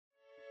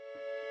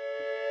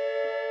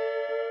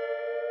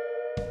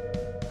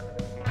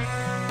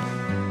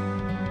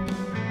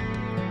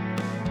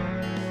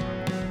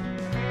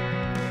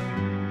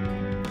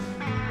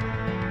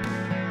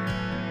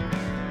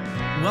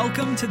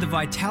Welcome to the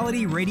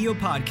Vitality Radio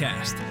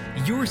Podcast,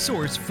 your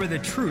source for the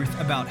truth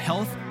about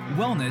health,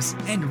 wellness,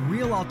 and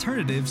real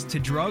alternatives to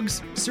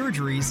drugs,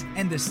 surgeries,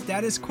 and the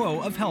status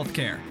quo of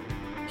healthcare.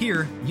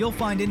 Here, you'll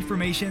find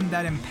information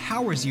that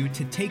empowers you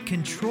to take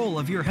control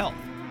of your health.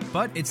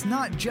 But it's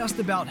not just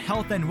about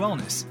health and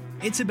wellness.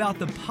 It's about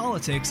the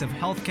politics of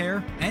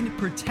healthcare and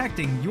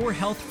protecting your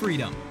health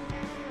freedom.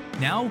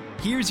 Now,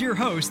 here's your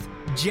host,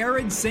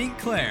 Jared St.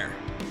 Clair.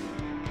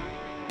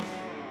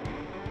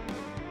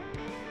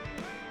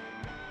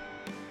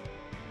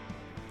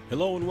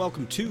 Hello and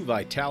welcome to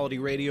Vitality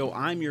Radio.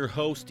 I'm your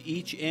host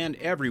each and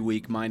every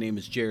week. My name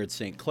is Jared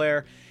St.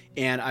 Clair,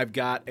 and I've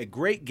got a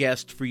great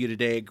guest for you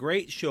today, a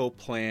great show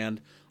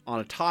planned on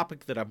a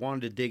topic that I've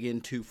wanted to dig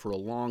into for a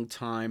long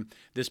time.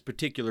 This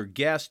particular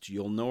guest,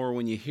 you'll know her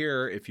when you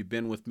hear her if you've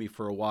been with me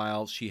for a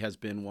while. She has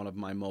been one of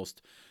my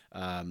most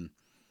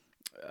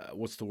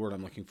what's the word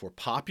I'm looking for?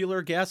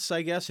 Popular guests,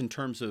 I guess, in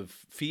terms of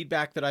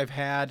feedback that I've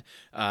had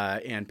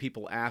and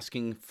people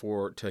asking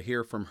to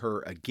hear from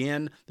her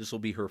again. This will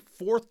be her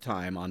fourth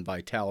time on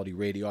Vitality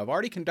Radio. I've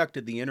already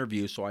conducted the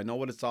interview, so I know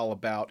what it's all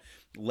about.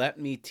 Let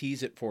me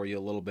tease it for you a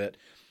little bit.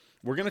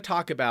 We're going to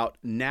talk about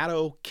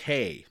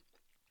Nattokinase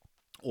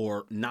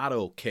or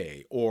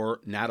Nattokinase.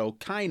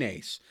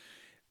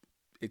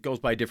 It goes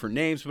by different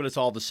names, but it's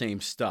all the same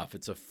stuff.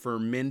 It's a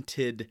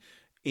fermented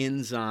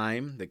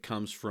enzyme that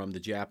comes from the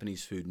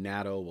Japanese food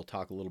natto. We'll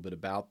talk a little bit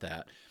about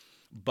that.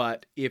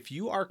 But if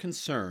you are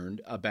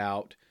concerned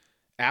about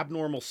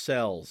abnormal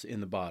cells in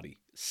the body,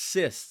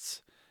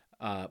 cysts,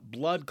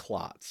 blood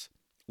clots,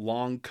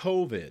 long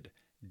COVID,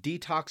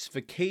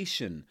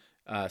 detoxification,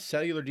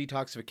 cellular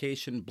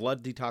detoxification,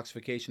 blood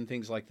detoxification,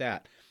 things like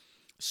that,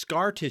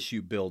 scar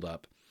tissue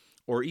buildup,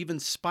 or even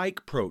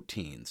spike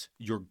proteins,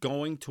 you're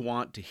going to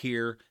want to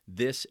hear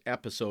this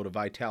episode of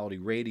Vitality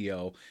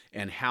Radio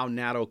and how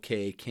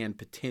Nattokinase can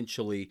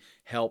potentially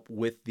help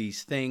with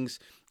these things,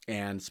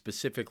 and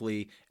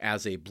specifically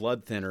as a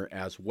blood thinner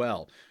as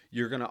well.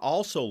 You're going to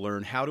also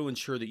learn how to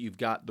ensure that you've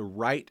got the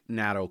right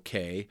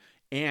Nattokinase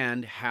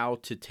and how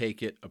to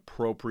take it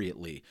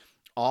appropriately.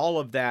 All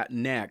of that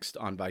next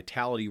on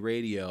Vitality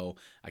Radio.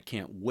 I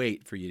can't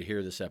wait for you to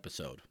hear this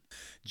episode.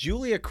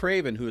 Julia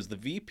Craven, who is the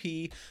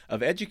VP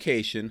of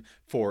Education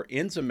for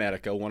Enzyme,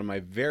 one of my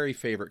very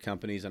favorite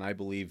companies, and I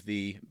believe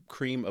the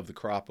cream of the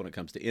crop when it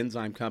comes to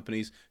enzyme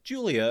companies.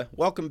 Julia,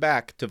 welcome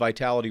back to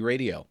Vitality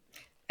Radio.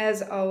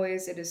 As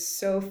always, it is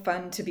so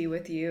fun to be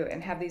with you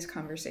and have these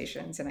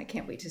conversations, and I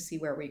can't wait to see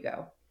where we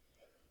go.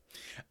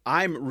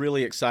 I'm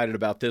really excited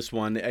about this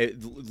one.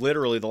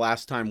 Literally, the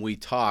last time we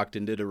talked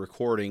and did a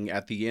recording,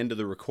 at the end of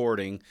the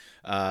recording,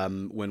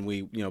 when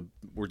we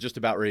were just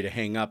about ready to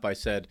hang up, I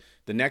said,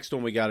 the next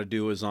one we got to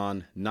do is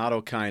on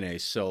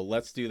Nattokinase. So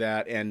let's do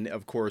that. And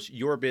of course,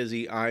 you're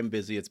busy, I'm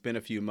busy. It's been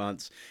a few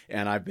months,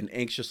 and I've been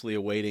anxiously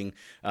awaiting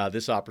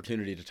this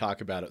opportunity to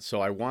talk about it.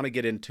 So I want to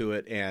get into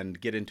it and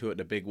get into it in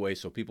a big way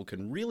so people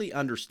can really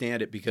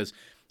understand it, because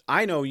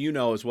I know you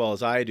know as well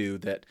as I do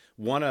that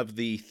one of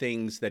the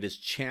things that is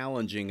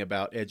challenging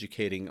about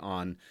educating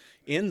on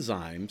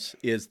enzymes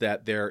is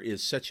that there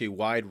is such a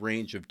wide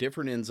range of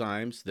different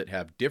enzymes that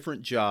have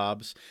different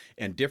jobs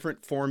and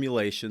different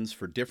formulations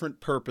for different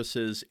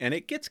purposes, and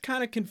it gets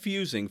kind of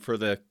confusing for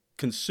the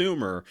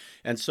consumer.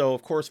 And so,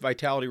 of course,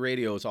 Vitality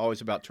Radio is always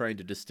about trying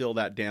to distill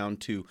that down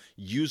to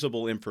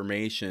usable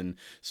information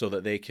so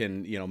that they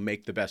can,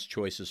 make the best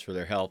choices for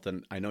their health,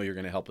 and I know you're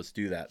going to help us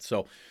do that.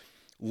 So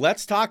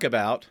let's talk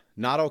about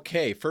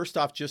Nattokinase. First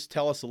off, just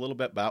tell us a little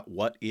bit about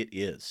what it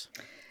is.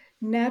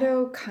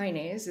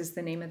 Nattokinase is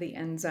the name of the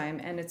enzyme,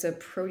 and it's a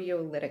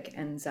proteolytic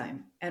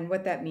enzyme. And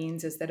what that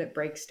means is that it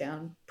breaks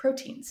down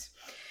proteins.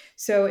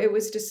 So it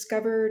was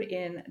discovered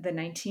in the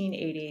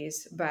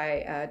 1980s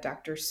by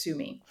Dr.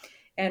 Sumi.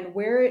 And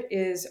where it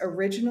is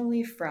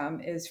originally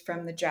from is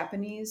from the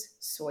Japanese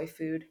soy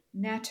food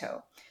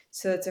natto.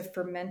 So it's a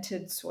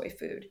fermented soy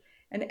food.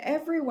 And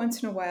every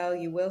once in a while,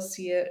 you will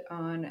see it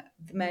on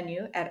the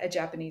menu at a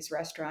Japanese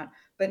restaurant,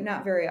 but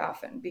not very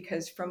often,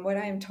 because from what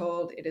I am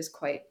told, it is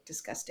quite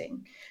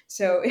disgusting.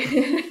 So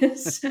it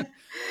is...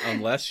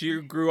 Unless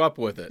you grew up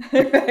with it.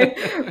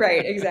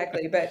 Right,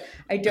 exactly. But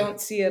I don't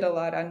see it a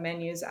lot on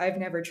menus. I've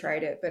never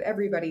tried it, but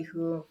everybody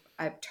who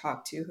I've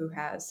talked to who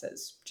has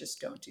says, just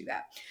don't do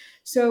that.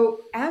 So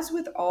as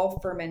with all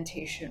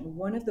fermentation,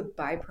 one of the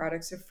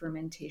byproducts of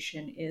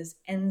fermentation is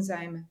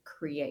enzyme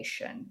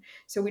creation.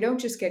 So we don't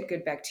just get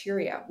good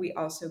bacteria, we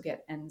also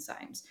get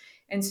enzymes.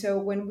 And so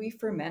when we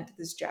ferment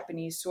this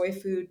Japanese soy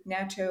food,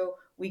 natto,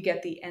 we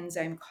get the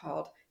enzyme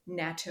called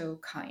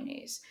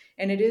nattokinase.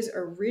 And it is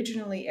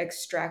originally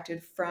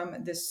extracted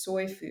from this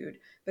soy food,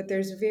 but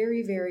there's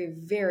very, very,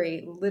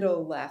 very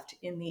little left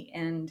in the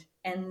end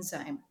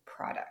enzyme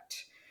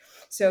product.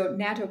 So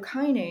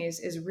nattokinase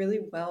is really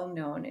well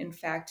known. In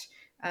fact,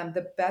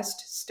 the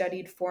best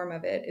studied form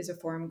of it is a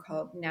form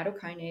called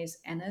nattokinase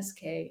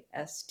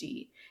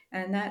NSK-SD.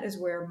 And that is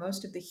where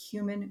most of the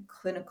human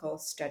clinical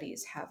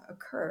studies have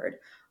occurred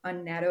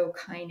on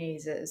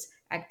nattokinase's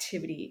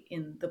activity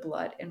in the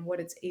blood and what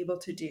it's able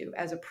to do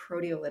as a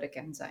proteolytic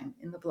enzyme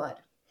in the blood.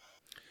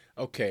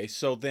 Okay,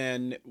 so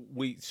then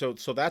so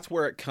that's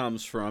where it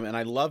comes from, and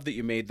I love that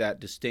you made that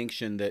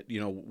distinction that,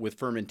 with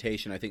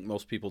fermentation, I think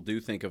most people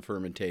do think of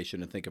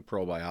fermentation and think of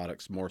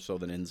probiotics more so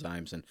than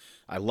enzymes, and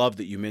I love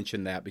that you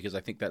mentioned that because I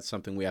think that's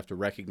something we have to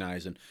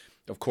recognize. And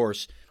of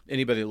course,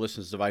 anybody that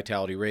listens to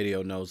Vitality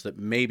Radio knows that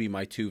maybe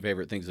my two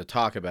favorite things to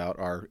talk about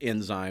are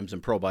enzymes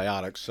and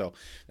probiotics, so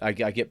I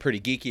get pretty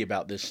geeky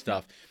about this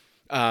stuff.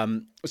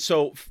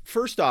 So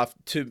first off,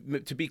 to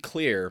be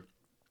clear,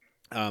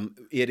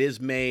 it is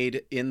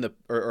made in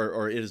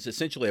or it is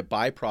essentially a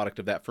byproduct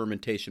of that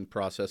fermentation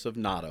process of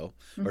natto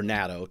or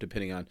natto,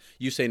 depending on,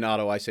 you say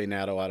natto, I say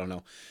natto, I don't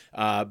know.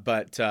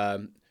 But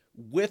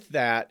with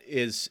that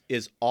is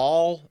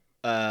all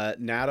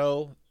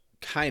nattokinase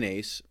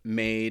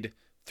made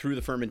through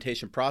the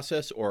fermentation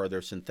process, or are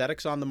there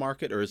synthetics on the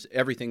market, or is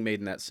everything made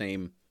in that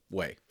same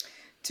way?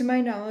 To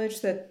my knowledge,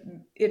 that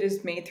it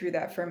is made through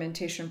that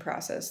fermentation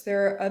process.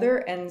 There are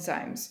other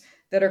enzymes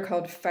that are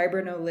called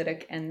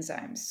fibrinolytic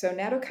enzymes. So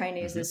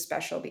nattokinase is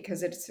special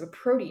because it's a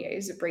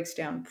protease. It breaks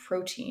down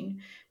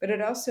protein, but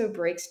it also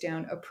breaks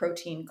down a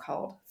protein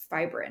called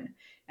fibrin.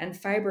 And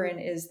fibrin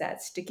is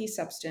that sticky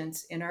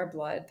substance in our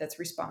blood that's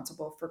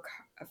responsible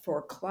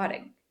for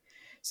clotting.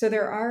 So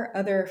there are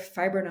other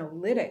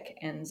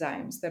fibrinolytic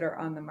enzymes that are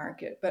on the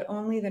market, but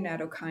only the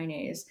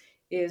nattokinase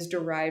is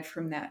derived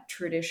from that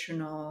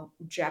traditional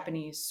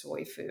Japanese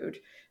soy food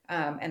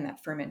and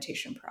that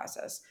fermentation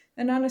process.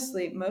 And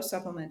honestly, most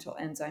supplemental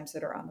enzymes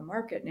that are on the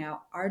market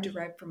now are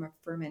derived from a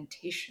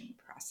fermentation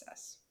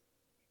process.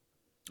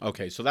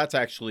 Okay, so that's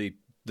actually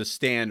the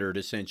standard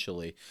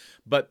essentially.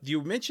 But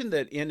you mentioned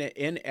that in an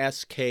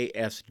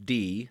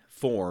NSKSD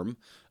form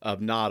of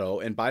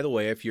natto, and by the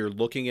way, if you're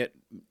looking at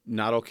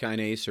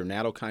nattokinase or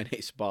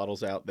nattokinase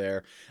bottles out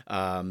there,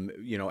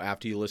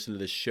 after you listen to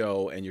this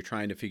show and you're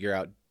trying to figure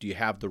out, do you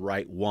have the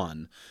right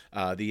one?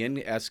 The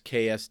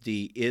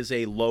NSKSD is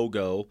a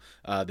logo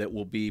that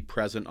will be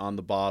present on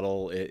the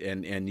bottle,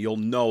 and you'll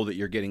know that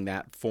you're getting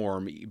that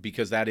form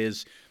because that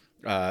is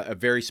a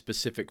very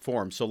specific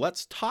form. So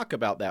let's talk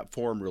about that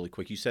form really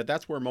quick. You said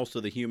that's where most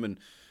of the human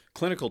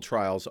clinical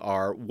trials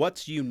are.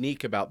 What's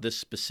unique about this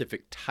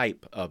specific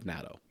type of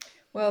natto?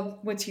 Well,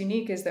 what's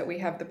unique is that we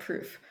have the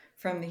proof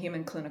from the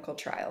human clinical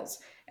trials.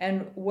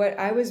 And what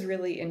I was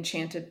really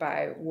enchanted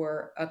by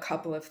were a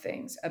couple of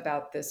things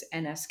about this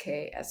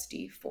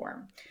NSKSD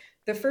form.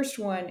 The first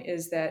one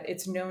is that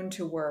it's known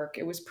to work,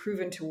 it was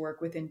proven to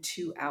work within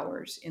 2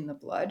 hours in the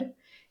blood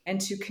and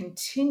to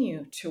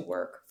continue to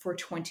work for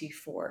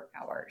 24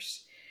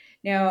 hours.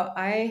 Now,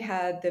 I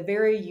had the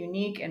very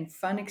unique and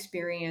fun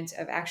experience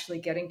of actually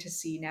getting to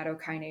see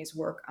nattokinase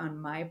work on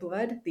my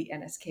blood, the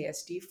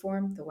NSKSD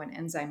form, the one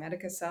Enzyme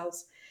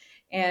sells.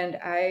 And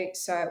I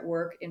saw it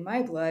work in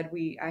my blood.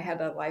 I had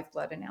a live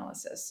blood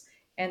analysis.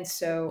 And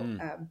so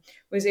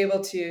was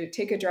able to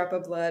take a drop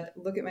of blood,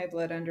 look at my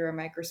blood under a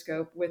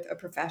microscope with a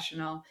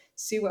professional,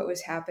 see what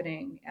was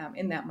happening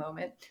in that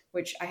moment,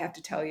 which I have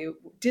to tell you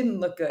didn't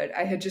look good.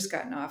 I had just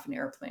gotten off an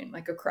airplane,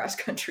 like a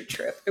cross-country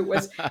trip. It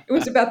was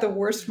about the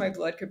worst my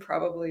blood could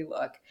probably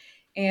look.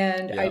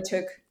 And I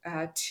took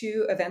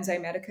 2 of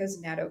Enzyme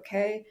Natto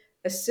K,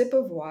 a sip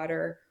of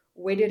water,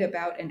 waited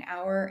about an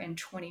hour and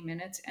 20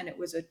 minutes, and it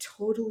was a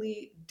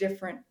totally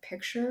different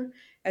picture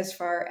as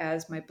far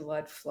as my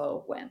blood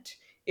flow went.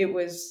 It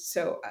was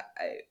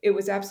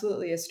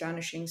absolutely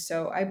astonishing.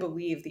 So I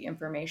believe the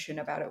information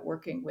about it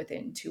working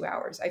within 2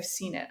 hours. I've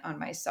seen it on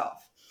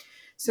myself.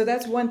 So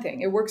that's one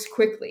thing. It works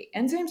quickly.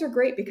 Enzymes are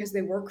great because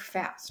they work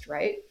fast,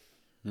 right?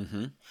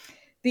 Mm-hmm.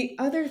 The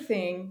other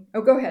thing,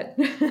 go ahead.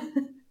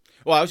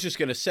 Well, I was just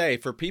going to say,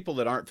 for people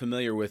that aren't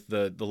familiar with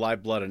the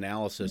live blood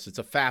analysis, it's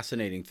a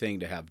fascinating thing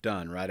to have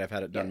done, right? I've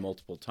had it done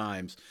multiple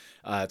times.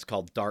 It's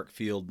called dark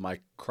field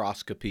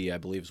microscopy, I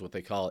believe is what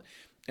they call it.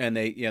 And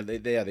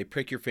they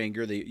prick your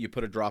finger. You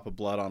put a drop of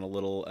blood on a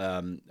little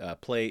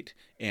plate,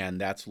 and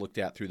that's looked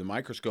at through the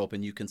microscope,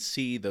 and you can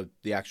see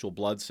the actual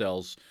blood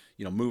cells,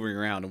 moving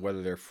around and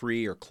whether they're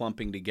free or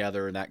clumping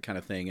together and that kind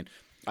of thing. And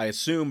I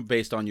assume,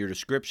 based on your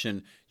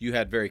description, you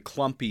had very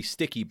clumpy,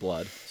 sticky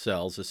blood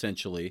cells,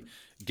 essentially,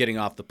 getting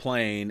off the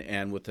plane,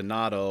 and with the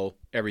natto,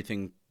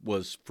 everything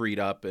was freed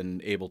up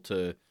and able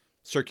to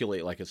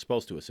circulate like it's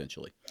supposed to,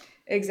 essentially.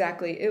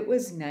 Exactly. It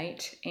was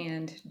night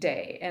and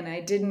day, and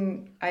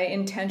I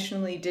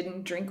intentionally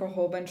didn't drink a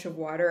whole bunch of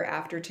water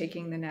after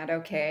taking the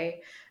Natto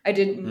K. I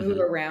didn't move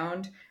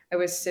around. I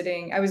was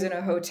in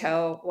a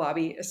hotel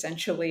lobby,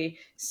 essentially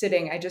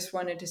sitting. I just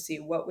wanted to see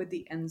what would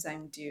the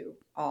enzyme do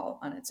all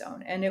on its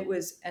own. And it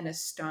was an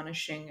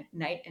astonishing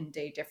night and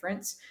day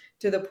difference,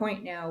 to the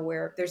point now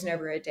where there's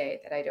never a day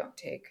that I don't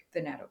take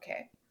the Natto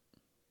K.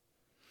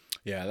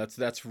 Yeah,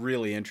 that's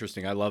really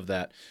interesting. I love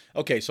that.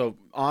 Okay, so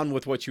on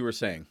with what you were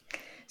saying.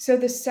 So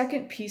the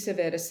second piece of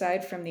it,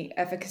 aside from the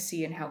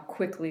efficacy and how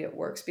quickly it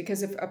works,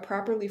 because if a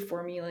properly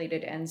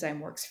formulated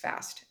enzyme works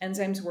fast,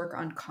 enzymes work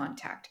on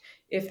contact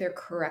if they're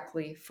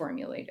correctly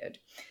formulated.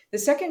 The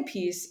second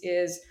piece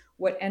is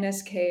what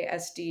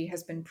NSKSD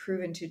has been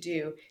proven to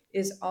do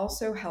is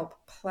also help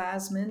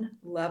plasmin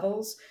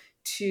levels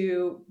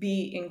to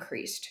be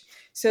increased.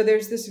 So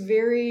there's this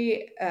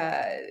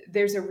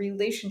there's a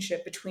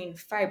relationship between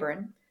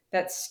fibrin,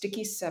 that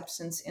sticky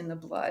substance in the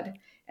blood,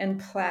 and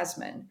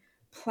plasmin.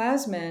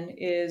 Plasmin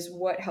is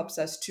what helps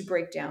us to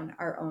break down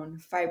our own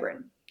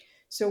fibrin.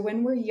 So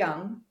when we're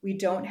young, we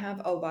don't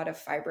have a lot of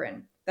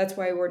fibrin. That's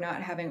why we're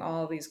not having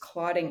all these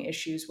clotting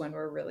issues when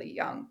we're really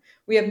young.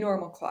 We have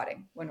normal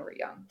clotting when we're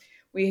young.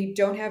 We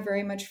don't have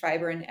very much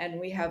fibrin, and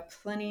we have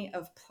plenty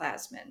of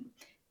plasmin.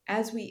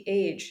 As we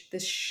age,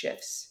 this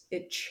shifts,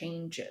 it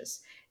changes,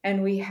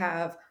 and we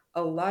have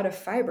a lot of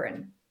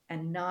fibrin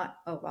and not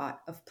a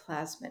lot of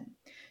plasmin.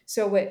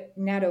 So what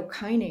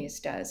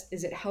nattokinase does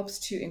is it helps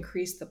to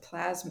increase the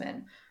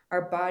plasmin,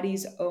 our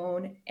body's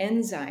own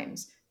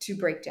enzymes to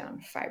break down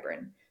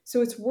fibrin.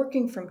 So it's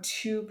working from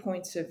 2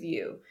 points of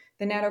view.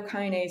 The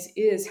nattokinase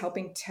is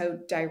helping to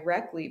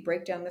directly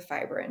break down the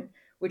fibrin,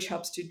 which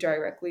helps to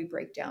directly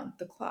break down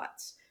the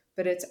clots.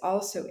 But it's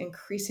also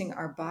increasing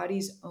our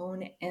body's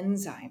own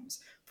enzymes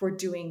for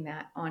doing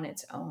that on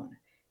its own.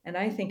 And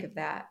I think of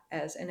that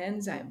as an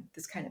enzyme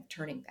that's kind of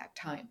turning back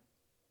time.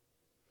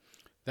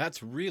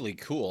 That's really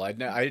cool.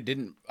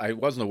 I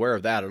wasn't aware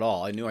of that at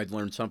all. I knew I'd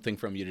learned something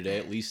from you today,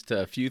 at least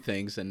a few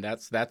things, and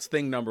that's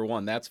thing number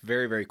one. That's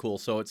very, very cool.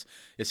 So it's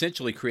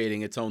essentially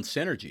creating its own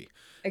synergy,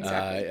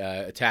 Exactly.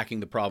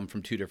 attacking the problem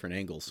from two different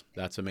angles.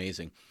 That's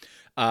amazing.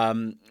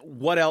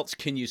 What else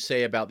can you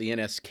say about the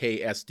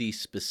NSK-SD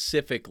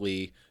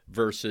specifically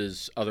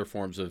versus other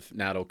forms of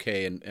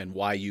natto-K, and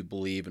why you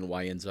believe and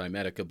why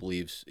Enzymedica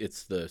believes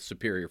it's the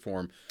superior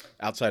form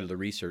outside of the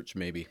research,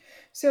 maybe?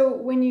 So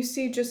when you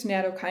see just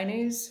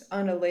nattokinase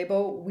on a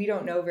label, we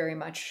don't know very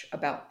much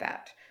about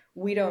that.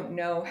 We don't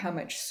know how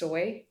much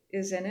soy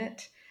is in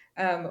it.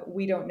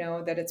 We don't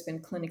know that it's been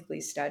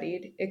clinically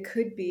studied. It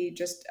could be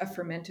just a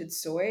fermented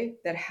soy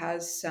that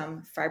has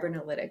some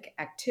fibrinolytic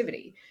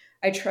activity.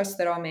 I trust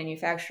that all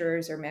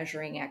manufacturers are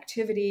measuring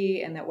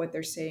activity and that what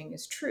they're saying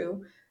is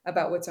true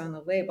about what's on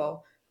the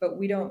label, but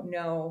we don't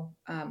know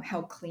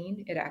how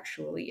clean it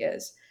actually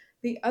is.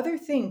 The other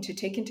thing to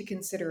take into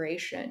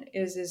consideration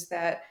is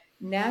that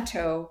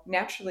natto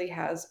naturally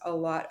has a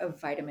lot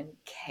of vitamin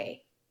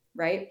K,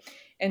 right?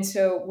 And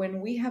so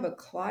when we have a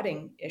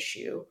clotting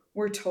issue,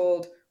 we're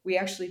told we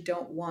actually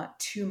don't want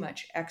too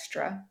much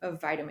extra of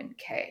vitamin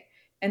K.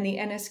 And the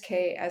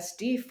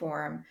NSK-SD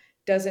form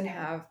doesn't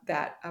have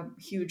that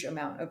huge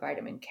amount of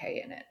vitamin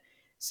K in it.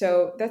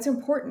 So that's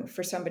important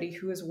for somebody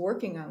who is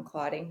working on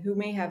clotting, who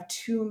may have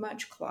too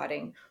much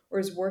clotting or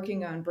is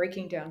working on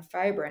breaking down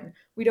fibrin.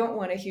 We don't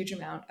want a huge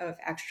amount of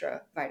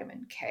extra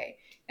vitamin K.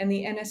 And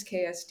the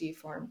NSK-SD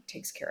form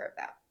takes care of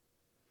that.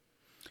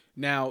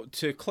 Now,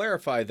 to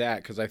clarify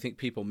that, because I think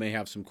people may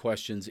have some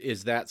questions,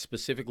 is that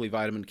specifically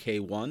vitamin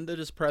K1 that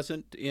is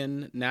present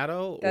in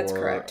natto? That's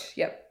correct.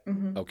 Yep.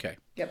 Mm-hmm. Okay.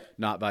 Yep.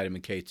 Not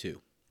vitamin K2.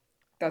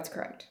 That's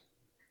correct.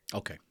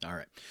 Okay. All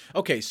right.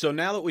 Okay. So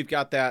now that we've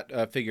got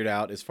that figured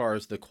out as far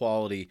as the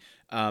quality,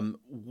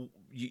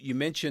 you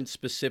mentioned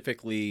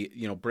specifically,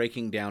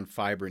 breaking down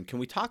fibrin. Can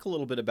we talk a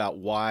little bit about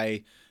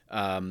why,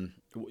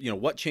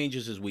 what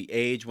changes as we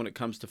age when it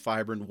comes to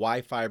fibrin,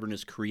 why fibrin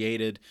is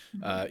created,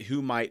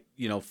 who might,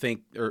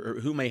 think or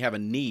who may have a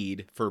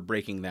need for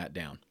breaking that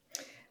down?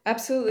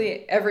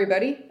 Absolutely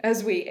everybody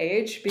as we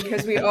age,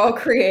 because we all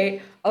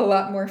create a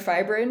lot more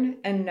fibrin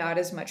and not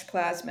as much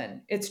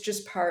plasmin. It's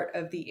just part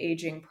of the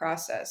aging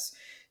process.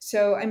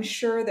 So I'm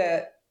sure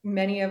that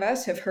many of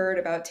us have heard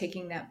about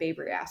taking that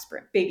baby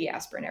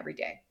aspirin every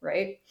day,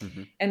 right?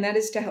 Mm-hmm. And that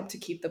is to help to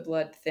keep the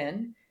blood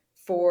thin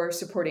for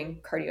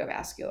supporting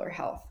cardiovascular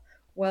health.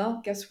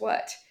 Well, guess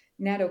what?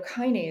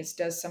 Nattokinase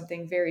does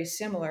something very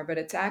similar, but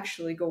it's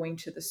actually going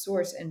to the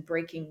source and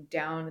breaking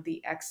down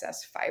the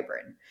excess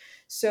fibrin.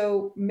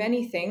 So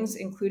many things,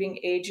 including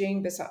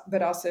aging,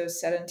 but also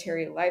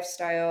sedentary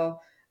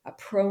lifestyle, a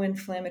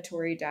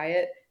pro-inflammatory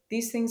diet,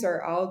 these things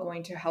are all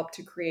going to help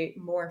to create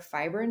more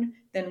fibrin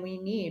than we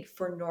need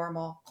for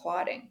normal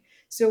clotting.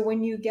 So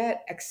when you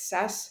get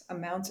excess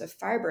amounts of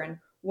fibrin,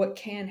 what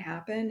can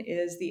happen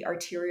is the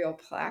arterial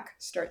plaque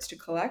starts to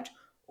collect,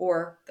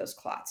 or those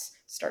clots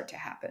start to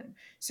happen.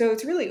 So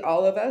it's really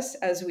all of us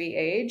as we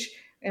age.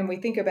 And we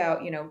think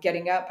about,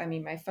 getting up. I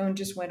mean, my phone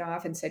just went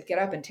off and said, get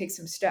up and take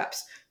some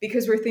steps,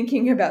 because we're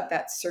thinking about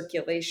that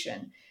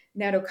circulation.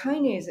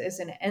 Nattokinase is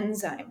an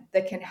enzyme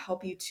that can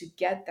help you to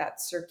get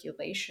that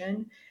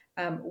circulation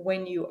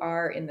when you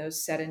are in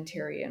those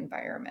sedentary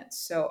environments.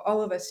 So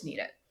all of us need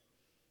it.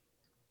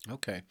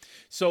 Okay.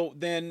 So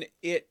then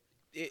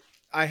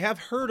I have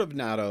heard of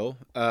natto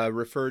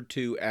referred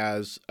to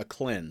as a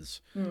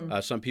cleanse.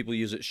 Some people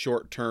use it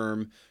short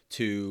term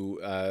to,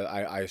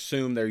 I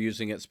assume they're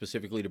using it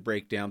specifically to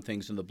break down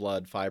things in the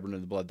blood, fibrin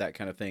in the blood, that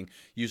kind of thing,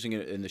 using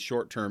it in the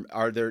short term.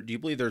 Do you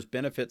believe there's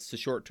benefits to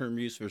short term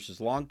use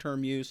versus long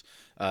term use,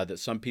 that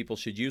some people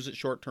should use it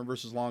short term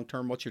versus long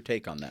term? What's your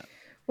take on that?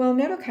 Well,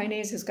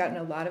 nattokinase has gotten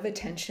a lot of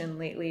attention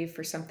lately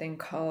for something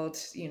called,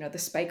 the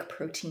spike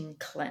protein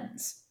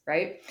cleanse,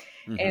 right?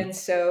 Mm-hmm. And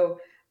so,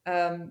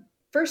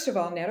 first of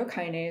all,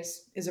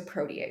 nattokinase is a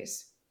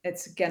protease.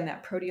 It's, again,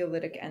 that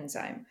proteolytic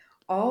enzyme.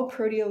 all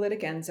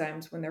proteolytic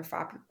enzymes, when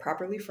they're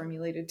properly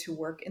formulated to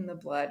work in the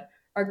blood,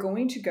 are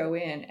going to go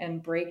in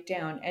and break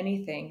down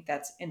anything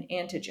that's an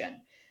antigen,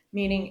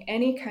 meaning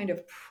any kind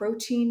of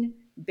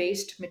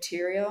protein-based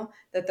material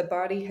that the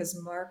body has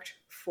marked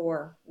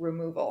for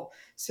removal.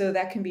 So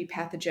that can be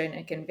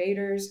pathogenic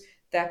invaders,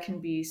 that can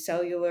be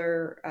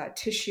cellular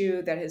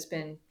tissue that has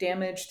been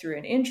damaged through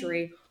an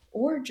injury,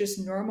 or just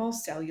normal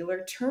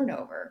cellular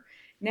turnover.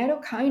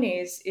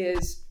 Nattokinase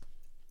is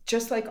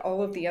just like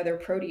all of the other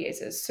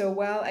proteases. So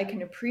while I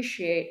can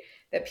appreciate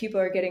that people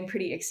are getting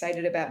pretty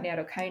excited about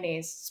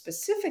nattokinase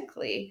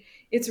specifically,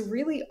 it's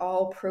really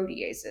all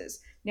proteases.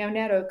 Now,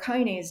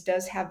 nattokinase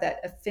does have that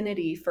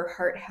affinity for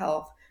heart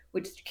health,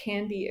 which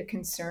can be a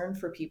concern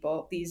for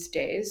people these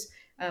days.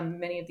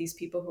 Many of these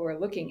people who are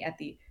looking at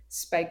the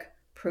spike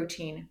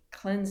protein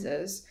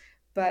cleanses,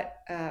 but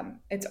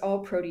it's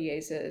all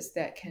proteases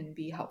that can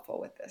be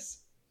helpful with this.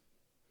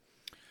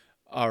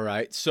 All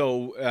right.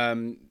 So,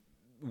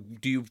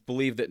 do you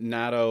believe that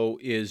natto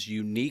is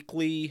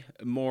uniquely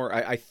more?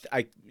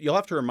 You'll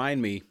have to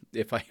remind me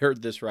if I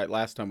heard this right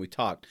last time we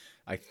talked.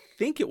 I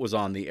think it was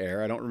on the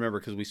air. I don't remember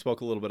because we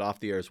spoke a little bit off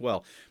the air as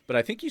well. But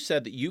I think you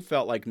said that you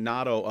felt like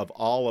natto of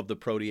all of the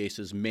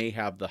proteases may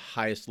have the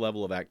highest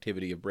level of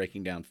activity of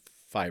breaking down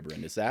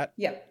fibrin. Is that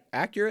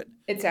accurate?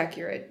 It's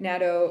accurate.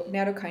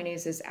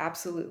 Nattokinase is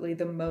absolutely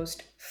the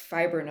most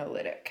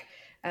fibrinolytic.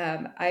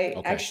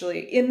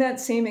 Actually, in that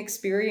same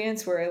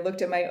experience where I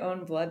looked at my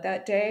own blood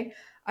that day,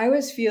 I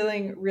was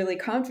feeling really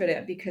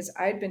confident because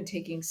I'd been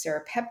taking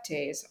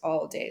serrapeptase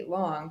all day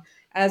long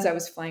as I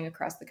was flying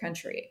across the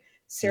country.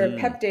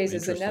 Serrapeptase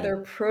is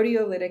another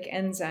proteolytic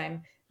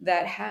enzyme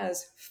that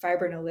has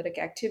fibrinolytic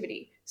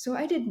activity. So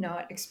I did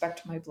not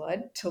expect my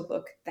blood to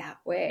look that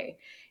way.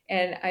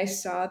 And I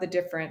saw the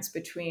difference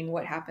between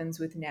what happens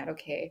with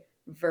nattoK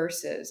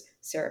versus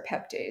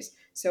serrapeptase.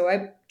 So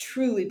I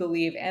truly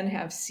believe and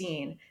have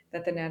seen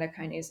that the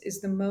nattokinase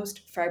is the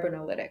most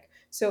fibrinolytic.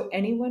 So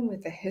anyone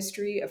with a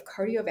history of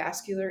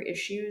cardiovascular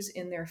issues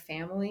in their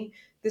family,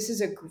 this is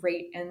a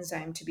great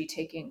enzyme to be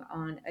taking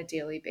on a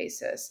daily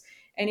basis.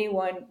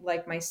 Anyone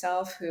like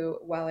myself who,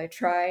 while I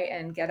try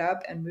and get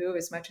up and move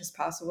as much as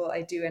possible,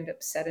 I do end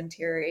up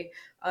sedentary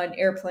on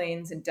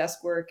airplanes and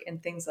desk work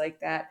and things like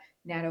that,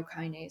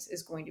 nattokinase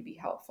is going to be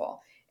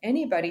helpful.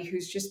 Anybody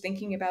who's just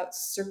thinking about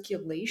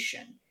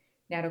circulation,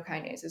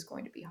 nattokinase is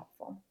going to be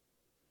helpful.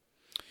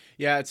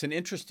 Yeah, it's an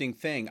interesting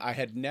thing. I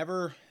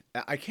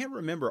can't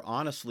remember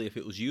honestly if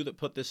it was you that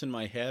put this in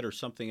my head or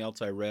something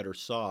else I read or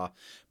saw,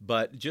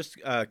 but just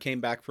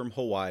came back from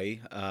Hawaii.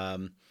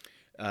 A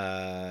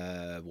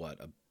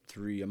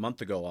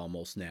month ago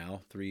almost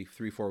now,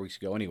 4 weeks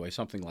ago anyway,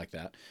 something like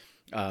that.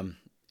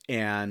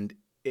 And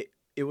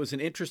it was an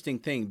interesting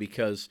thing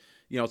because,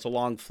 it's a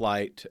long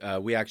flight.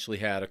 We actually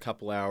had a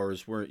couple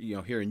hours. We're,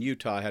 here in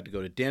Utah, I had to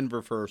go to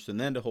Denver first and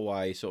then to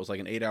Hawaii. So it was like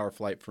an 8-hour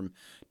flight from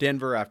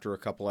Denver after a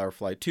couple-hour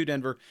flight to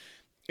Denver.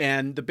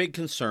 And the big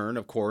concern,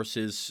 of course,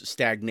 is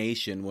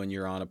stagnation when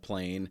you're on a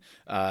plane.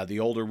 The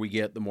older we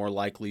get, the more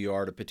likely you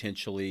are to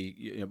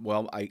potentially,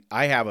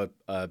 I have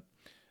a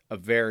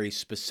very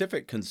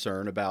specific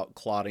concern about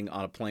clotting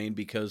on a plane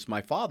because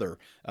my father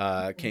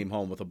came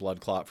home with a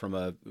blood clot from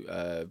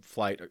a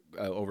flight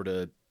over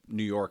to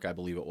New York, I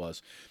believe it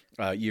was,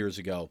 years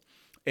ago.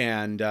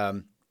 And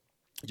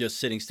just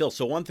sitting still.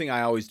 So one thing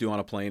I always do on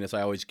a plane is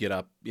I always get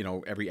up,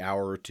 every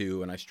hour or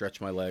two and I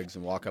stretch my legs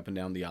and walk up and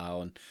down the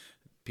aisle, and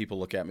people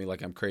look at me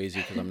like I'm crazy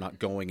because I'm not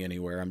going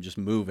anywhere. I'm just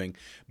moving.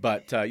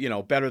 But,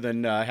 better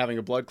than having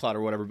a blood clot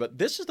or whatever. But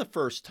this is the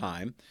first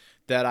time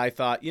that I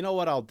thought, you know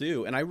what I'll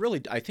do? And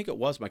I think it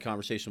was my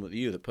conversation with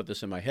you that put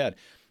this in my head.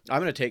 I'm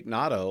going to take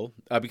natto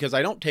because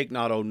I don't take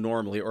natto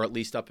normally, or at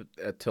least up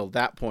until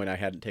that point I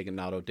hadn't taken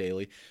natto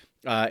daily.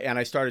 And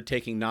I started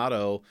taking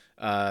natto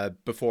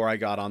before I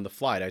got on the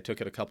flight. I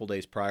took it a couple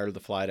days prior to the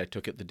flight. I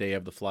took it the day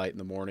of the flight in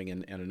the morning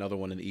and another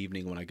one in the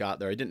evening when I got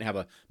there. I didn't have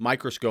a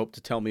microscope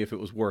to tell me if it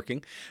was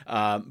working.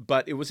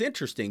 But it was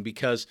interesting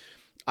because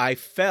I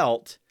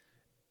felt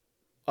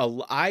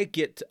I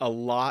get a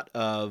lot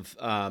of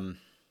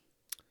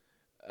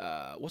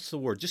what's the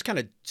word? Just kind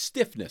of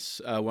stiffness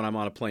when I'm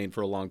on a plane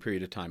for a long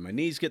period of time. My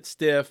knees get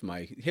stiff,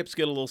 my hips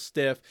get a little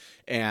stiff,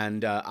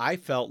 and I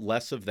felt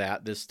less of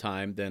that this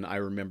time than I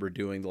remember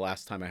doing the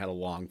last time I had a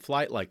long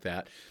flight like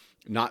that.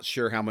 Not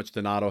sure how much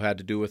the natto had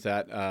to do with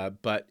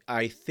that, but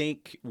I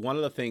think one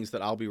of the things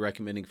that I'll be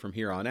recommending from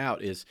here on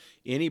out is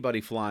anybody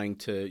flying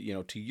to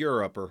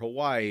Europe or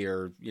Hawaii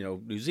or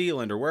New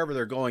Zealand or wherever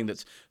they're going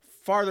that's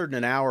farther than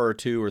an hour or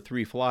two or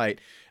three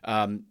flight.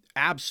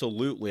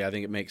 Absolutely, I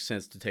think it makes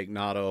sense to take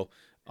natto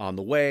on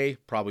the way,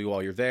 probably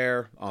while you're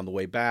there, on the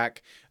way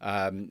back,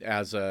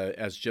 as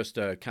just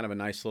a kind of a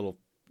nice little,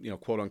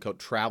 quote unquote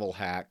travel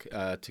hack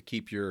to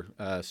keep your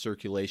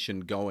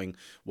circulation going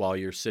while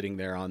you're sitting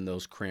there on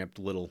those cramped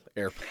little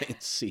airplane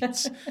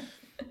seats.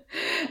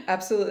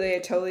 Absolutely. I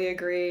totally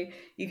agree.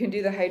 You can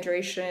do the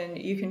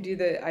hydration. You can do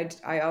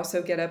I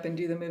also get up and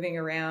do the moving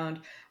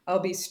around. I'll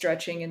be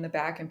stretching in the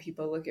back and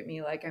people look at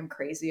me like I'm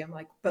crazy. I'm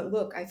like, but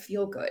look, I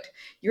feel good.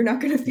 You're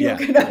not going to feel Yeah.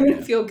 good. I'm going to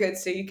Yeah. feel good.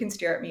 So you can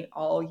stare at me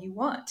all you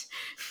want.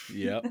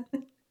 Yep.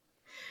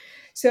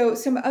 So,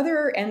 some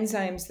other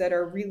enzymes that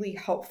are really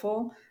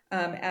helpful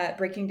at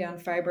breaking down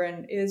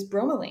fibrin is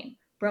bromelain.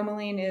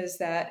 Bromelain is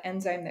that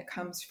enzyme that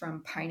comes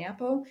from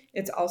pineapple.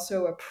 It's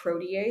also a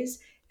protease,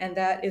 and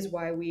that is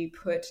why we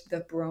put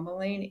the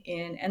bromelain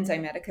in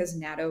Enzymedica's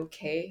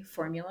Natto-K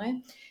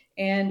formula.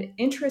 And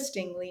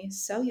interestingly,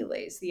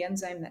 cellulase, the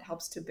enzyme that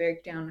helps to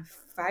break down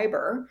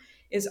fiber,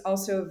 is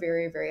also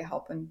very, very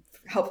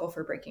helpful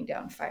for breaking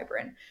down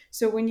fibrin.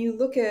 So when you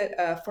look at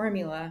a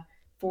formula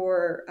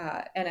for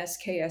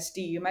NSKSD,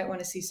 you might want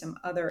to see some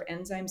other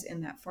enzymes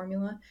in that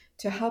formula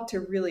to help to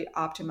really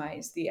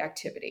optimize the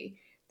activity.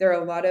 There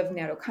are a lot of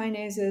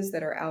nattokinase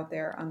that are out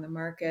there on the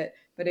market,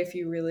 but if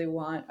you really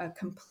want a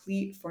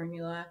complete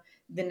formula,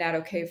 the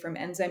Natto-K from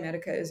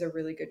Enzymedica is a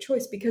really good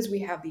choice because we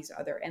have these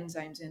other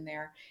enzymes in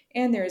there.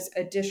 And there's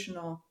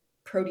additional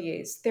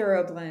protease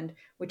TheraBlend,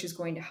 which is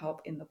going to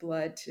help in the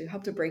blood to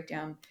help to break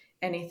down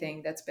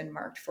anything that's been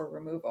marked for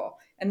removal.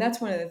 And that's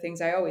one of the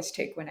things I always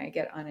take when I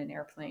get on an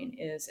airplane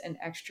is an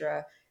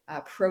extra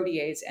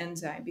protease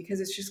enzyme because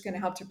it's just going to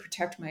help to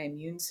protect my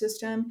immune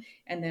system.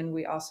 And then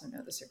we also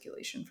know the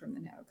circulation from the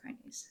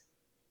nattokinase.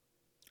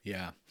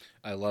 Yeah,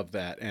 I love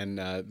that. And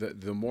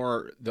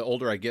the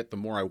older I get, the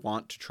more I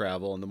want to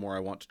travel, and the more I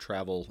want to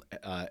travel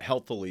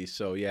healthily.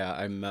 So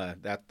yeah,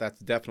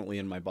 that's definitely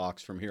in my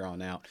box from here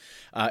on out.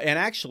 And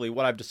actually,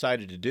 what I've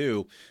decided to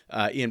do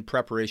in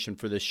preparation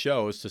for this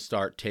show is to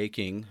start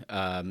taking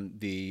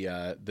the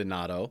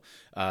Natto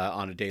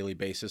on a daily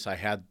basis. I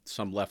had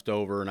some left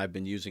over, and I've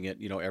been using it,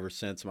 ever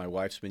since. My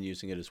wife's been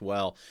using it as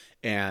well.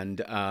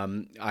 And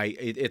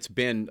it's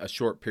been a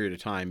short period of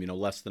time,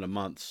 less than a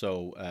month.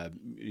 So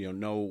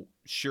no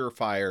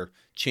surefire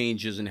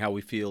changes in how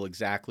we feel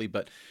exactly,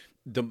 but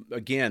the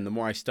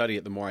more I study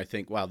it, the more I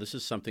think, wow, this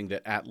is something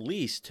that at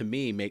least to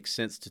me makes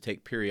sense to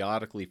take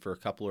periodically for a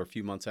couple or a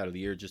few months out of the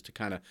year, just to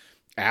kind of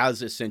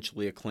as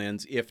essentially a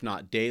cleanse, if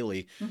not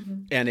daily.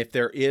 Mm-hmm. And if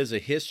there is a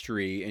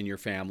history in your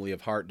family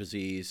of heart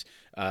disease,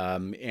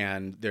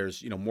 and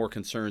there's more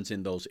concerns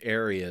in those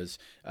areas,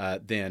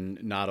 then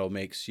Natto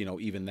makes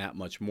even that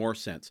much more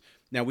sense.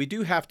 Now we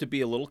do have to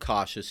be a little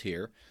cautious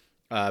here.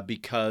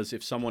 Because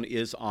if someone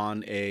is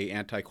on a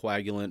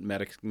anticoagulant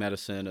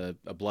medicine,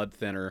 a blood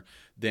thinner,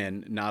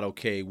 then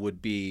Natto-K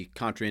would be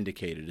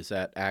contraindicated. Is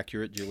that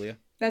accurate, Julia?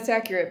 That's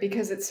accurate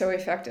because it's so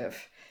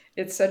effective.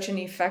 It's such an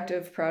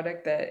effective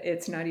product that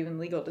it's not even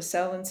legal to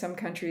sell in some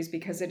countries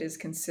because it is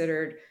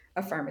considered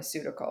a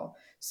pharmaceutical.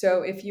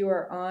 So if you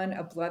are on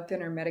a blood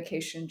thinner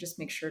medication, just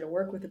make sure to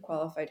work with a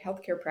qualified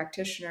healthcare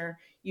practitioner.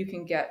 You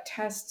can get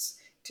tests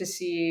to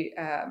see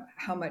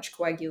how much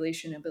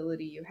coagulation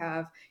ability you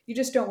have. You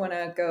just don't want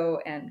to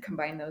go and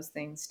combine those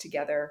things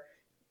together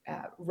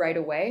right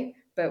away.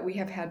 But we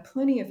have had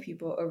plenty of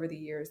people over the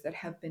years that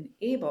have been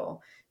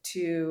able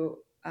to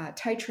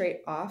titrate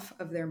off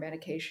of their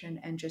medication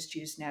and just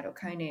use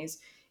nattokinase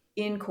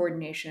in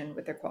coordination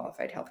with their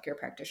qualified healthcare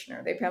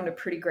practitioner. They found a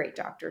pretty great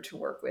doctor to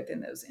work with in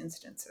those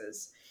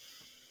instances.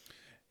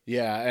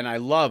 Yeah, and I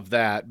love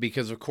that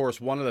because, of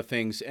course, one of the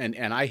things, and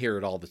I hear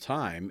it all the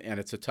time, and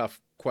it's a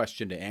tough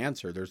question to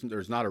answer.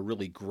 There's not a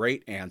really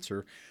great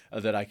answer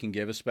that I can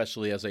give,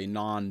 especially as a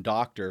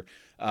non-doctor.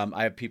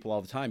 I have people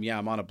all the time, yeah,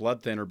 I'm on a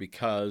blood thinner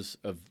because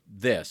of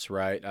this,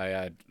 right?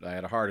 I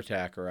had a heart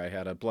attack, or I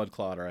had a blood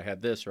clot, or I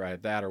had this, or I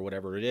had that, or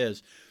whatever it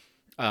is.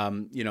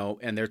 And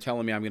they're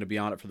telling me I'm going to be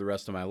on it for the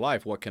rest of my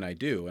life. What can I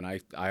do? And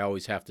I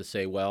always have to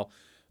say, well,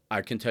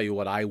 I can tell you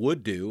what I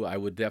would do. I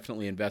would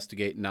definitely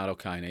investigate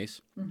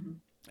nattokinase. Mm-hmm.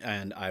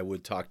 And I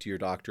would talk to your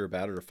doctor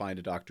about it, or find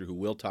a doctor who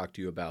will talk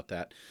to you about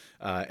that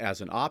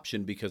as an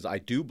option, because I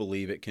do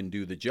believe it can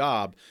do the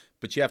job.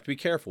 But you have to be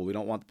careful. We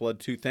don't want the blood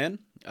too thin,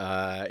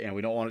 and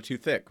we don't want it too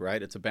thick,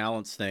 right? It's a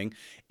balance thing.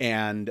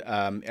 And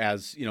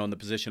as in the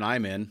position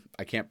I'm in,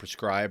 I can't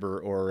prescribe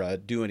or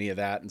do any of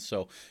that. And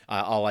so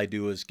all I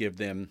do is give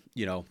them,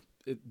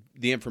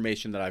 the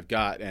information that I've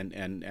got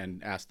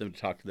and ask them to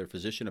talk to their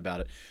physician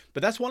about it.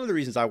 But that's one of the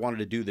reasons I wanted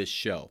to do this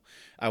show.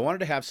 I wanted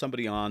to have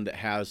somebody on that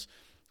has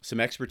some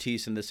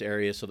expertise in this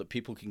area so that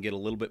people can get a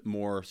little bit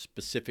more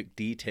specific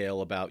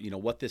detail about,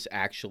 what this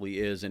actually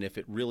is and if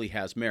it really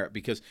has merit.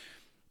 Because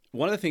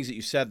one of the things that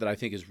you said that I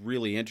think is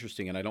really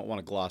interesting, and I don't want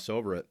to gloss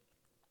over it,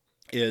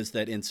 is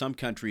that in some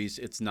countries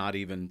it's not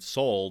even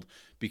sold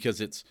because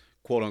it's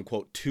quote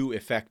unquote too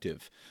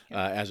effective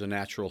as a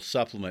natural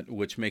supplement,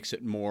 which makes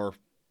it more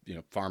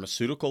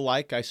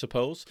pharmaceutical-like, I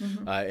suppose.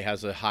 Mm-hmm. It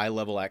has a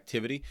high-level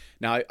activity.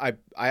 Now, I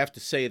have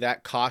to say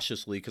that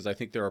cautiously because I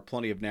think there are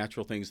plenty of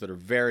natural things that are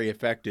very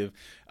effective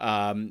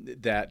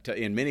that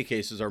in many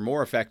cases are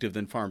more effective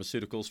than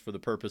pharmaceuticals for the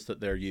purpose that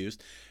they're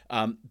used.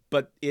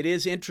 But it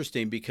is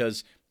interesting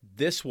because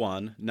this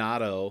one,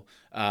 Natto,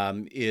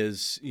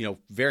 is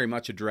very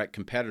much a direct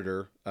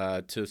competitor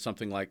to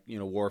something like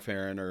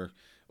warfarin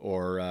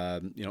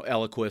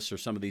Eliquis or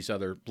some of these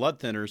other blood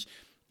thinners.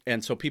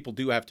 And so people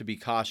do have to be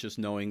cautious,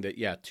 knowing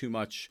that, too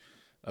much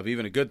of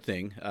even a good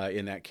thing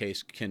in that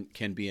case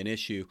can be an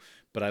issue.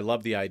 But I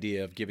love the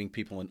idea of giving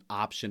people an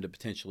option to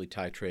potentially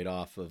titrate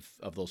off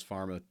of those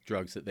pharma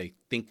drugs that they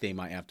think they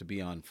might have to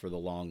be on for the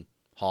long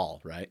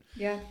haul, right?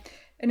 Yeah.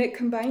 And it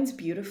combines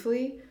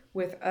beautifully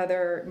with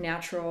other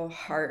natural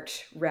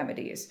heart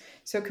remedies.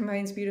 So it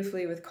combines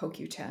beautifully with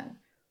CoQ10,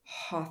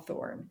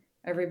 hawthorn.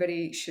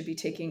 Everybody should be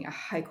taking a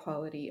high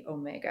quality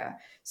omega.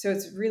 So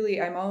it's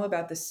really, I'm all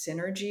about the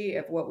synergy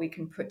of what we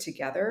can put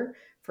together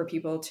for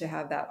people to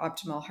have that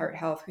optimal heart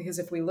health. Because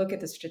if we look at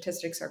the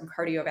statistics on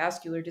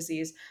cardiovascular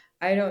disease,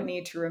 I don't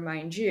need to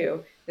remind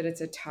you that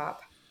it's a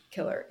top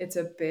killer. It's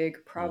a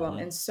big problem.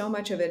 Mm-hmm. And so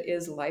much of it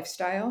is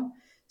lifestyle.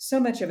 So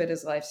much of it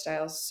is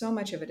lifestyle. So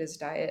much of it is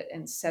diet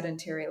and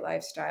sedentary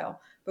lifestyle.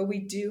 But we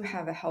do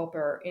have a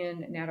helper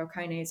in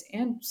nattokinase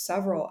and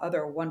several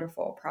other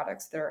wonderful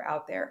products that are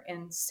out there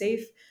and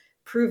safe,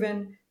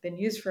 proven, been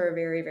used for a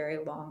very,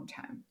 very long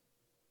time.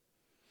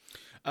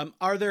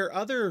 Are there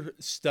other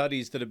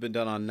studies that have been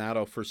done on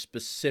natto for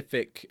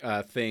specific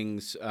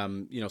things,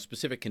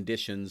 specific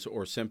conditions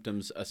or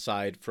symptoms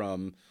aside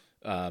from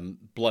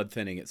blood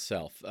thinning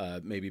itself,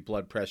 maybe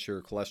blood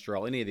pressure,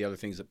 cholesterol, any of the other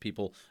things that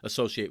people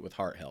associate with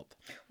heart health?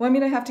 Well, I'm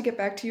going to have to get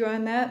back to you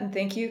on that, and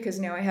thank you, because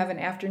now I have an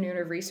afternoon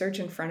of research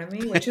in front of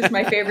me, which is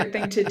my favorite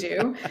thing to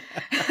do.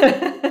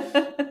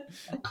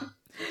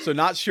 So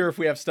not sure if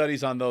we have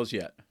studies on those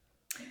yet.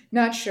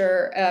 Not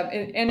sure.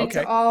 And it's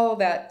Okay. all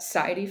that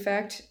side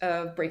effect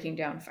of breaking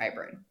down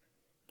fibrin.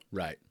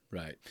 Right.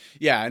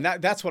 Yeah, and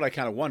that's what I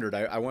kind of wondered.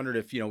 I wondered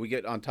if, we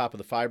get on top of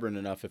the fibrin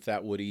enough, if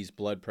that would ease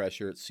blood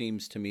pressure. It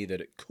seems to me that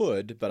it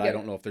could, but I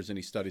don't know if there's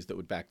any studies that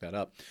would back that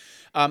up.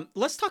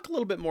 Let's talk a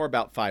little bit more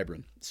about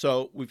fibrin.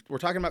 So we're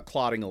talking about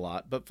clotting a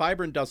lot, but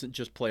fibrin doesn't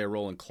just play a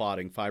role in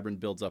clotting. Fibrin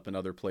builds up in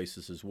other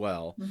places as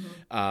well.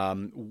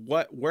 Mm-hmm.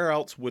 Where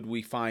else would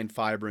we find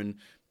fibrin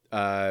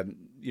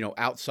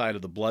outside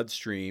of the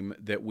bloodstream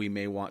that we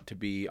may want to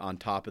be on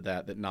top of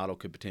that natto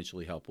could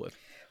potentially help with?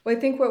 Well, I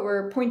think what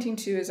we're pointing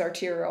to is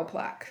arterial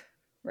plaque,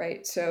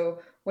 right? So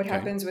what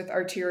happens with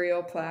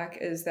arterial plaque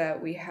is that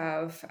we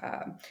have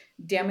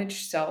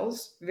damaged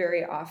cells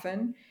very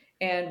often.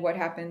 And what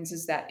happens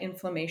is that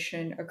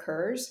inflammation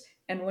occurs.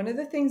 And one of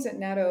the things that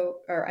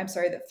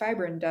that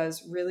fibrin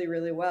does really,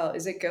 really well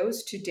is it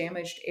goes to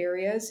damaged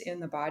areas in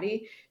the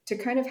body to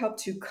kind of help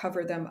to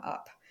cover them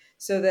up,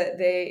 so that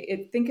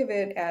think of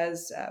it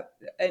as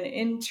an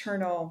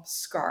internal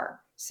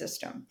scar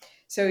system.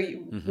 So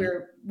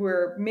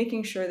we're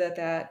making sure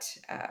that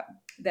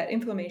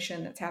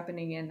inflammation that's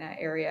happening in that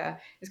area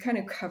is kind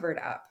of covered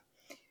up.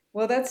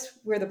 Well, that's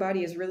where the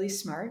body is really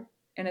smart.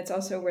 And it's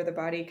also where the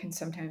body can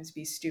sometimes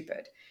be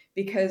stupid,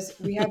 because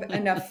we have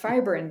enough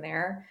fibrin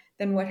there.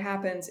 Then what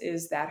happens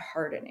is that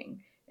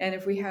hardening. And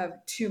if we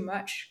have too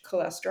much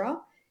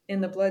cholesterol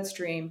in the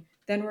bloodstream,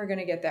 then we're going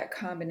to get that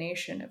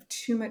combination of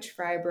too much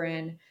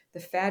fibrin, the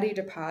fatty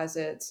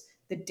deposits,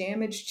 the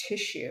damaged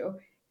tissue,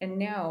 and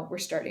now we're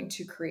starting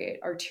to create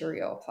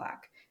arterial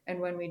plaque. And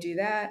when we do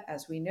that,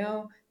 as we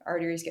know, the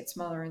arteries get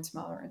smaller and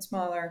smaller and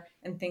smaller,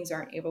 and things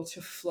aren't able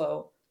to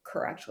flow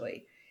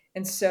correctly.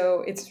 And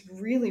so it's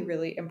really,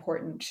 really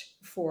important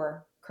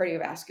for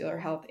cardiovascular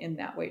health in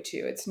that way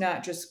too. It's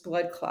not just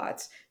blood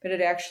clots, but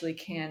it actually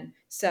can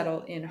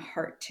settle in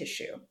heart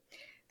tissue.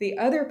 The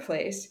other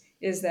place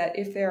is that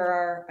if there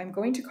are, I'm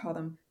going to call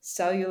them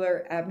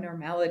cellular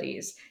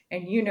abnormalities,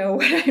 and you know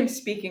what I'm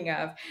speaking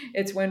of.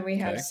 It's when we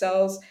have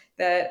cells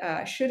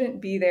that shouldn't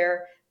be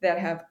there, that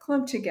have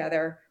clumped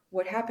together.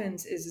 What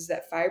happens is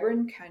that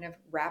fibrin kind of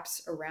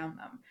wraps around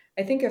them.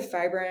 I think of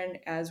fibrin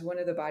as one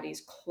of the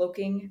body's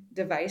cloaking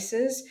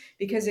devices,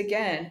 because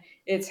again,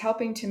 it's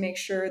helping to make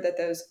sure that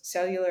those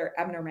cellular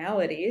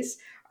abnormalities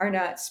are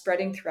not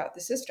spreading throughout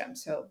the system.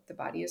 So the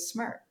body is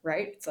smart,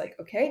 right? It's like,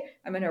 okay,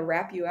 I'm going to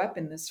wrap you up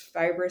in this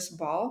fibrous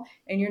ball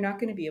and you're not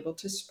going to be able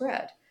to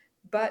spread.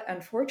 But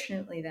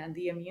unfortunately, then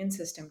the immune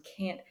system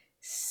can't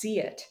see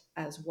it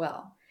as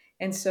well.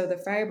 And so the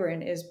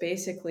fibrin is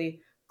basically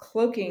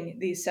cloaking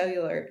these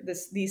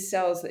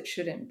cells that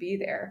shouldn't be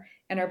there.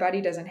 And our body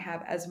doesn't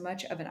have as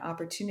much of an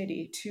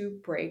opportunity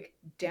to break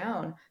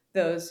down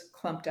those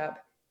clumped up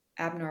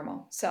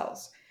abnormal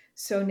cells.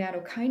 So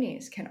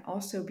nattokinase can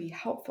also be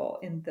helpful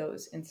in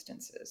those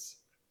instances.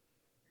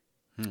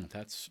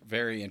 That's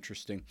very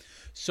interesting.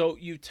 So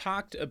you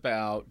talked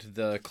about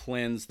the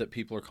cleanse that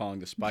people are calling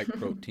the spike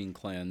protein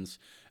cleanse,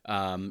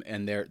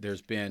 and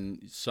there's been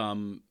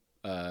some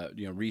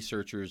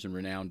researchers and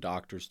renowned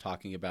doctors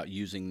talking about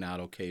using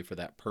natto-K for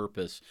that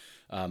purpose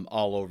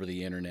all over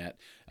the internet.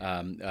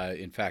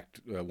 In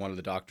fact, one of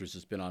the doctors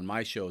that's been on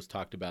my show has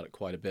talked about it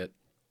quite a bit.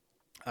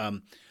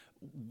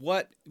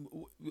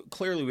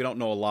 Clearly we don't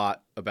know a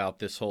lot about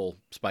this whole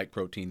spike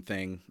protein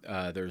thing.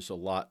 There's a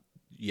lot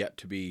yet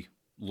to be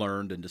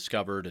learned and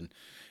discovered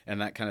and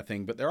that kind of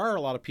thing. But there are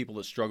a lot of people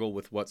that struggle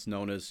with what's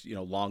known as,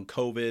 long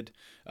COVID,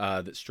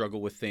 that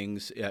struggle with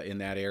things in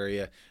that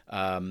area.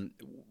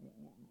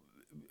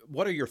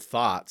 What are your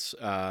thoughts?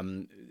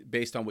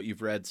 based on what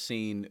you've read,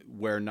 seen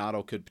where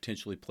natto could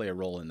potentially play a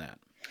role in that?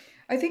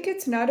 I think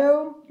it's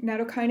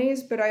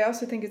nattokinase, but I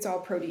also think it's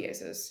all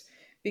proteases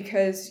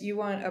because you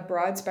want a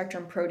broad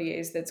spectrum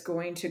protease that's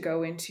going to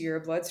go into your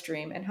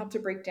bloodstream and help to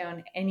break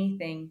down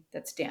anything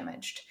that's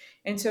damaged.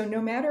 And so,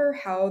 no matter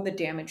how the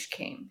damage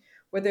came,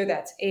 whether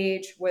that's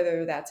age,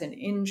 whether that's an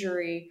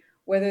injury,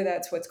 whether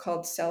that's what's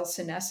called cell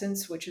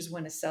senescence, which is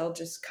when a cell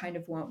just kind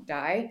of won't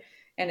die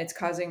and it's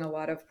causing a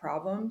lot of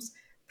problems.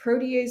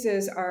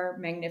 Proteases are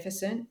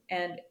magnificent,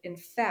 and in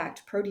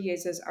fact,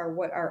 proteases are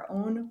what our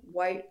own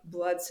white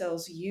blood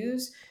cells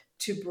use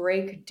to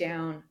break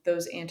down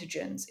those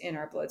antigens in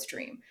our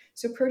bloodstream.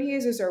 So,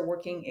 proteases are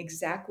working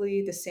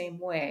exactly the same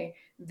way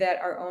that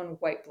our own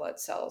white blood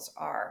cells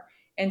are.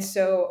 And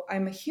so,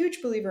 I'm a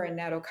huge believer in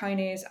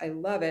nattokinase. I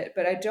love it,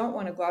 but I don't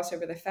want to gloss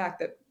over the fact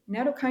that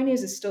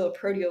nattokinase is still a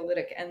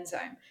proteolytic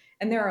enzyme,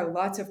 and there are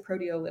lots of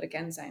proteolytic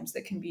enzymes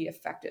that can be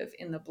effective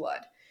in the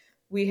blood.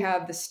 We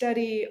have the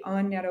study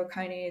on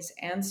nattokinase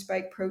and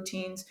spike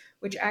proteins,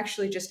 which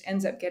actually just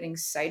ends up getting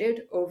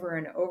cited over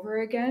and over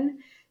again.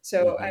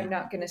 So I'm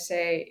not going to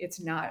say it's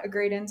not a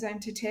great enzyme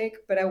to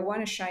take, but I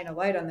want to shine a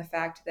light on the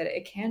fact that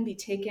it can be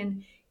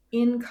taken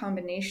in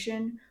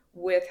combination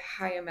with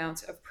high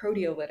amounts of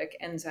proteolytic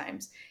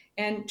enzymes.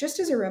 And just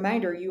as a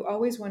reminder, you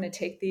always want to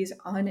take these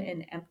on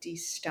an empty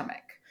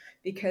stomach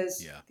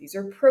because these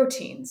are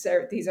proteins.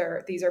 These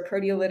are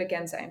proteolytic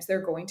enzymes. They're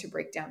going to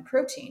break down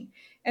protein.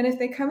 And if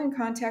they come in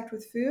contact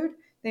with food,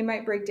 they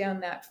might break down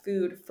that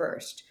food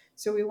first.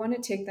 So we want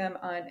to take them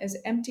on as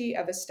empty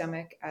of a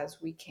stomach as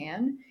we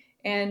can.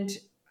 And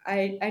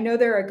I know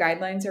there are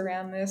guidelines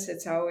around this.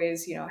 It's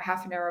always,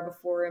 half an hour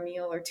before a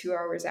meal or 2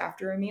 hours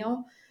after a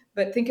meal.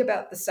 But think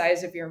about the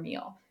size of your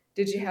meal.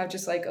 Did you have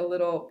just like a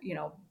little,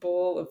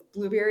 bowl of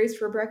blueberries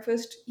for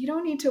breakfast? You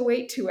don't need to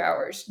wait 2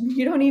 hours.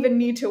 You don't even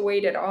need to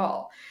wait at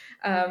all.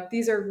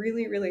 These are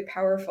really, really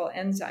powerful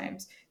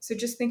enzymes. So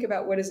just think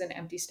about, what does an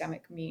empty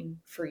stomach mean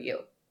for you?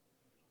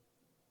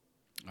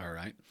 All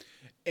right.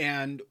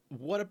 And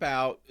what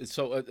about,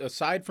 so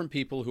aside from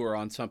people who are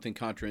on something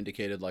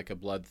contraindicated like a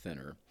blood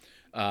thinner,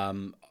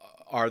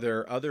 are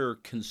there other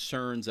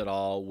concerns at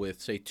all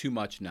with, say, too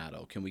much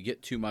natto? Can we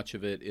get too much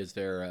of it? Is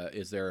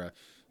there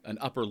an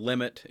upper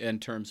limit in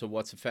terms of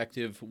what's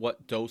effective?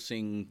 What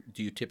dosing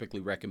do you typically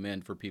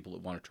recommend for people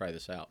that want to try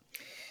this out?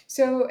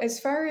 So as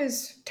far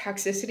as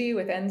toxicity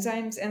with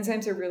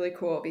enzymes are really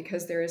cool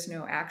because there is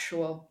no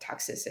actual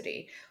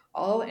toxicity.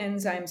 All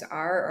enzymes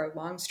are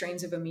long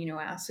strains of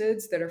amino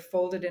acids that are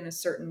folded in a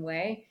certain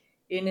way.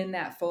 And in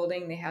that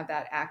folding, they have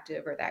that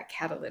active or that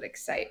catalytic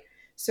site.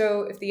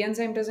 So if the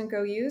enzyme doesn't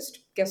go used,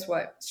 guess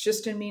what? It's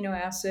just an amino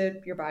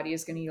acid. Your body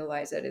is going to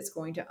utilize it. It's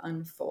going to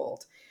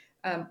unfold.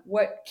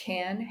 What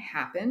can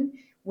happen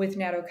with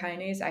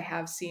nattokinase, I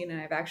have seen,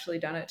 and I've actually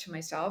done it to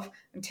myself,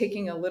 I'm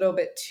taking a little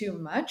bit too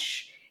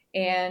much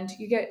and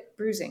you get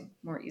bruising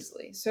more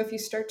easily. So if you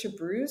start to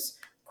bruise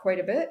quite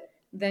a bit,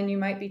 then you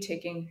might be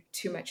taking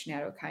too much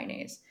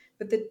nattokinase.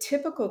 But the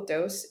typical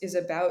dose is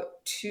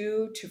about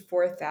 2,000 to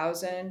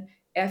 4,000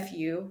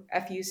 FU.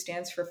 FU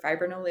stands for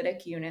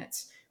fibrinolytic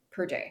units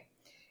per day.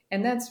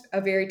 And that's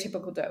a very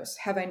typical dose.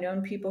 Have I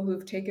known people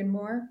who've taken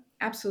more?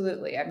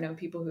 Absolutely. I've known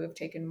people who have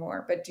taken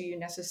more, but do you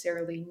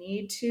necessarily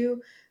need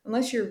to?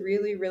 Unless you're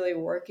really, really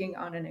working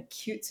on an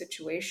acute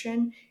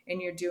situation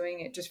and you're doing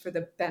it just for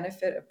the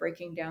benefit of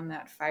breaking down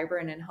that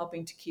fibrin and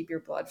helping to keep your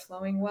blood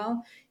flowing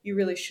well, you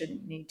really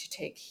shouldn't need to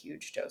take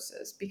huge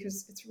doses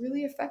because it's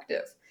really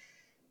effective.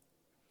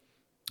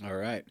 All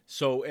right.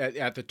 So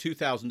at the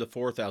 2,000 to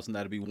 4,000,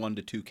 that'd be 1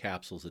 to 2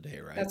 capsules a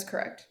day, right? That's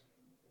correct.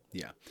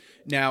 Yeah.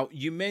 Now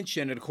you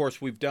mentioned, and of course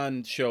we've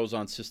done shows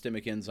on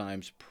systemic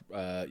enzymes,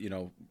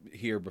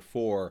 here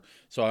before,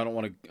 so I don't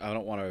want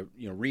to,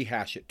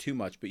 rehash it too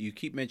much. But you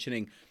keep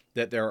mentioning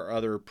that there are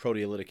other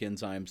proteolytic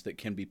enzymes that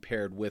can be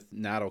paired with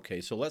Natto-K.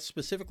 So let's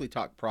specifically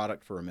talk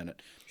product for a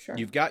minute. Sure.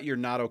 You've got your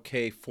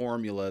Natto-K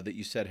formula that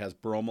you said has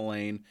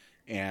bromelain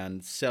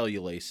and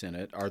cellulase in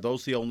it. Are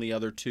those the only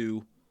other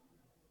two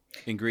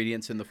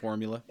ingredients in the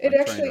formula? It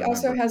actually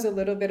also has a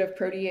little bit of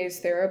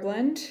protease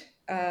therablend.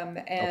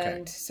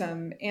 And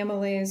some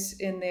amylase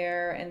in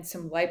there and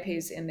some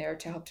lipase in there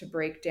to help to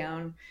break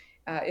down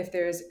if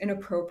there's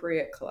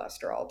inappropriate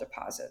cholesterol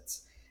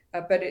deposits.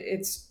 But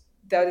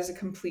that is a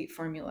complete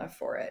formula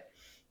for it.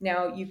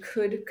 Now, you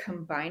could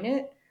combine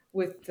it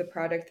with the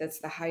product that's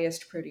the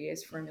highest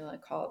protease formula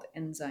called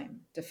Enzyme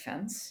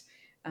Defense,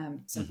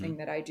 something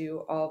that I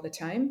do all the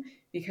time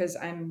because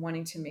I'm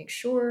wanting to make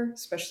sure,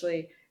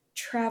 especially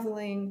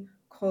traveling,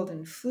 cold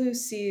and flu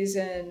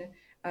season,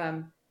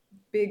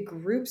 big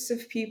groups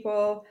of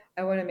people,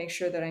 I want to make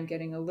sure that I'm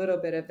getting a little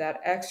bit of that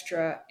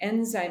extra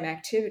enzyme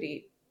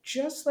activity,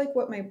 just like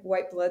what my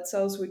white blood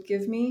cells would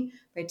give me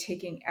by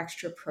taking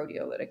extra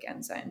proteolytic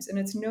enzymes. And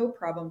it's no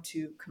problem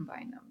to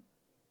combine them.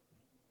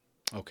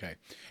 Okay.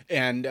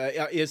 And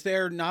is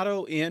there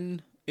natto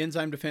in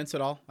Enzyme Defense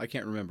at all? I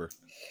can't remember.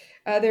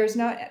 There's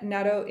not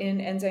natto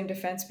in Enzyme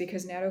Defense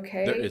because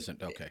Natto-K... There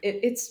isn't, okay.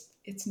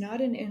 It's not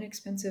an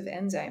inexpensive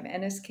enzyme.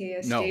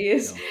 NSKSD No,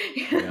 is...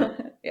 no.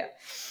 Yeah.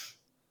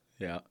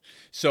 Yeah.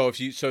 So if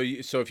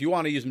you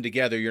want to use them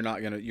together, you're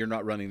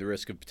not running the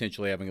risk of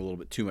potentially having a little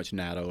bit too much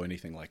natto,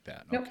 anything like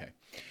that. Nope. Okay.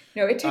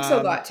 No, it takes a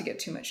Um, lot to get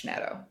too much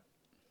natto.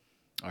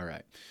 all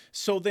right.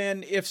 So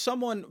then, if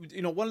someone,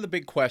 one of the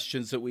big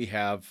questions that we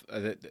have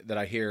that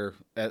I hear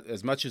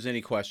as much as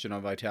any question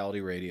on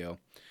Vitality Radio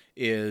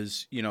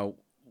is,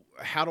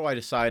 how do I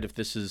decide if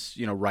this is,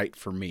 right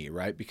for me,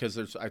 right?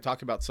 Because I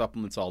talk about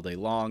supplements all day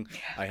long.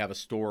 I have a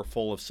store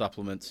full of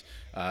supplements.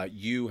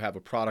 You have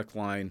a product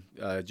line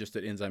just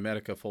at Enzyme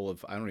Medica full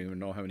of, I don't even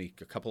know how many,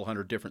 a couple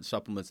hundred different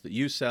supplements that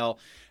you sell.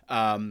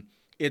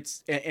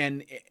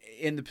 And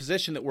in the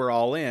position that we're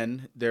all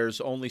in, there's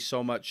only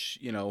so much,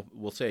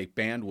 we'll say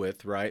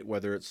bandwidth, right?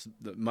 Whether it's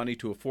the money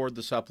to afford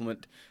the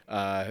supplement,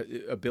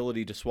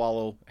 ability to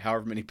swallow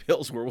however many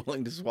pills we're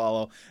willing to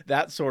swallow,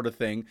 that sort of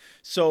thing.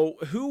 So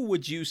who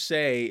would you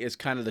say is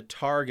kind of the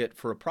target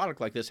for a product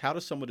like this? How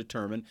does someone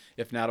determine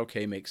if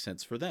Nattokinase makes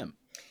sense for them?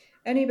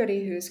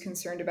 Anybody who's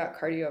concerned about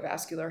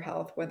cardiovascular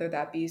health, whether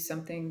that be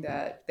something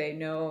that they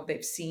know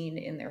they've seen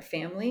in their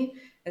family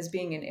as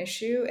being an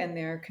issue and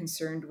they're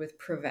concerned with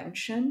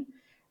prevention,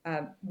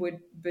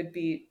 would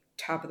be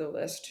top of the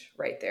list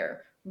right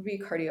there. Would be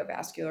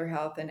cardiovascular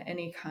health and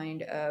any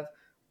kind of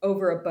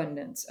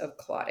overabundance of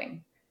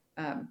clotting.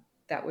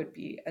 That would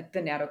be the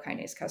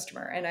nattokinase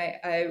customer. And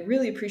I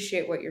really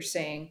appreciate what you're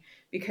saying,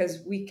 because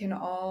we can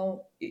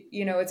all,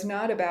 it's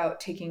not about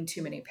taking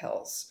too many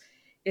pills.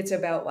 It's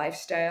about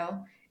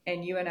lifestyle.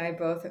 And you and I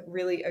both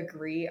really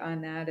agree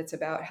on that. It's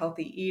about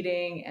healthy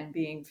eating and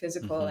being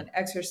physical Mm-hmm. and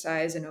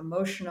exercise and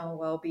emotional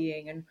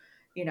well-being and,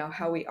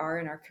 how we are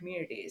in our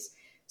communities.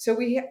 So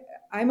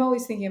I'm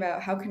always thinking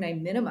about, how can I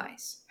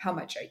minimize how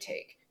much I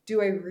take?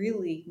 Do I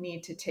really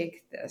need to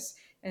take this?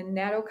 And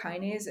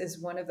nattokinase is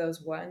one of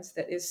those ones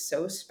that is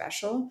so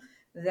special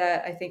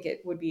that I think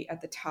it would be at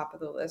the top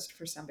of the list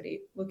for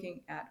somebody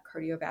looking at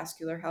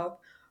cardiovascular health.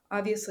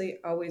 Obviously,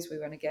 always we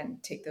want to, again,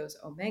 take those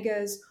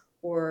omegas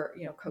or,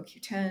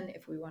 CoQ10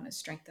 if we want to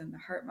strengthen the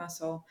heart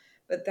muscle.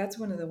 But that's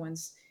one of the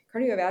ones,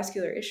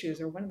 cardiovascular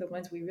issues are one of the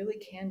ones we really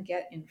can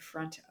get in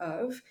front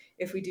of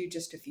if we do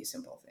just a few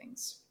simple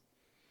things.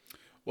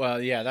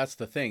 Well, yeah, that's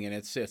the thing, and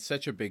it's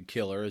such a big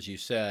killer, as you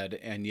said,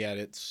 and yet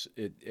it's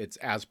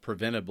as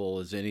preventable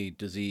as any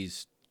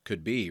disease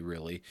could be,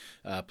 really.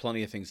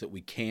 Plenty of things that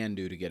we can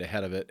do to get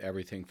ahead of it.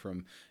 Everything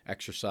from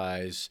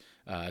exercise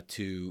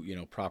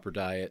to proper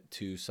diet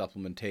to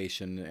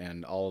supplementation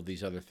and all of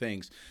these other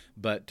things.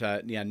 But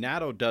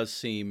natto does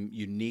seem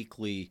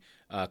uniquely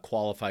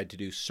qualified to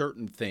do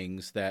certain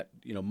things that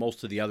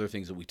most of the other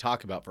things that we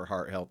talk about for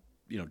heart health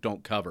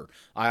don't cover.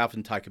 I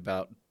often talk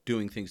about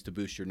doing things to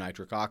boost your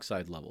nitric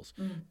oxide levels,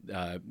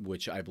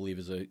 which I believe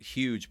is a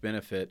huge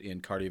benefit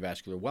in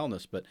cardiovascular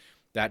wellness, but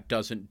that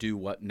doesn't do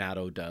what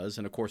natto does.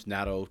 And of course,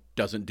 natto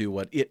doesn't do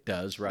what it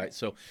does, right?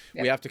 So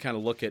we have to kind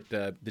of look at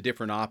the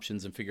different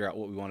options and figure out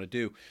what we want to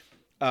do.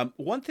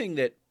 One thing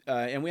that,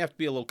 and we have to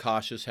be a little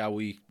cautious how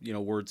we,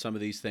 word some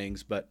of these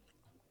things, but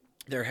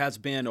there has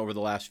been over the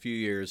last few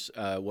years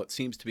what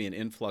seems to be an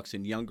influx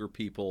in younger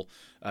people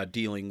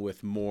dealing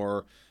with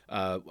more,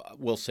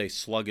 we'll say,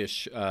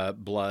 sluggish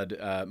blood,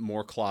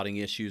 more clotting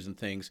issues and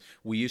things.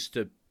 We used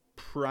to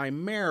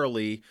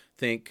primarily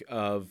think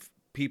of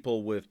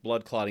people with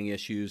blood clotting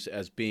issues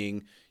as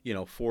being,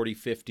 40,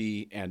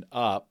 50 and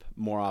up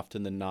more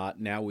often than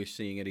not. Now we're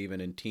seeing it even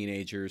in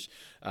teenagers.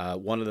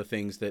 One of the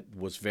things that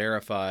was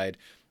verified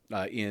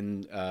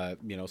in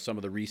some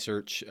of the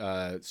research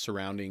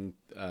surrounding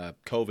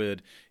COVID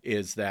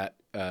is that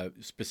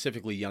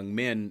specifically young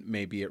men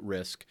may be at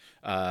risk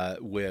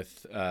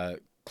with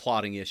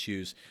clotting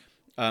issues.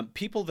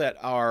 People that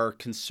are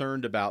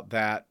concerned about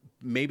that,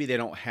 maybe they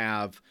don't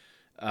have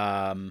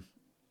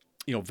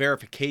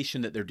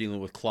verification that they're dealing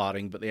with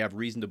clotting, but they have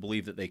reason to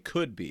believe that they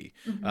could be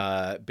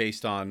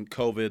based on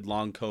COVID,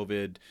 long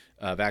COVID,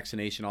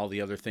 vaccination, all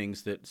the other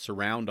things that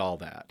surround all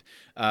that.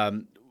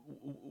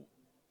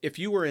 If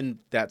you were in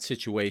that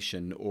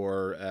situation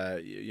or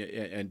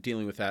and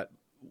dealing with that,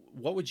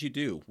 what would you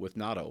do with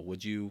natto?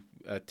 Would you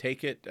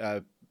take it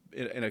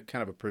in a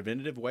kind of a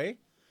preventative way?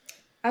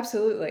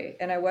 Absolutely.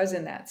 And I was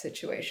in that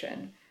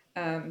situation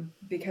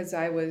because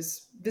I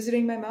was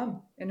visiting my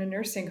mom in a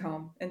nursing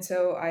home. And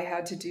so I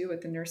had to do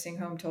what the nursing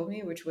home told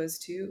me, which was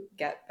to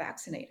get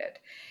vaccinated.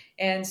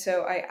 And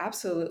so I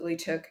absolutely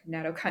took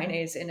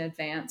nattokinase in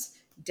advance,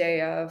 day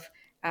of,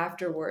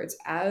 afterwards,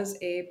 as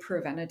a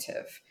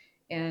preventative.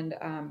 And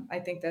I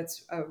think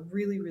that's a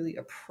really, really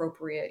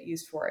appropriate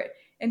use for it.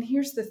 And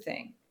here's the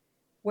thing,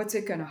 what's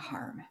it going to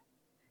harm?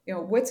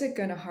 What's it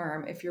going to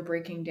harm if you're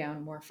breaking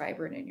down more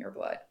fibrin in your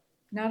blood?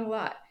 Not a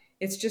lot.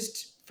 It's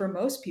just, for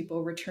most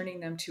people, returning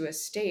them to a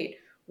state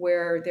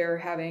where they're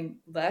having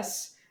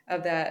less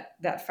of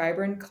that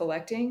fibrin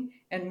collecting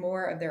and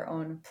more of their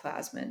own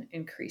plasmin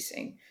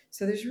increasing.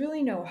 So there's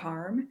really no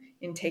harm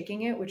in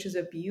taking it, which is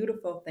a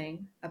beautiful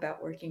thing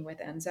about working with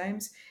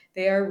enzymes.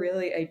 They are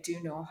really a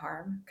do no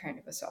harm kind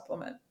of a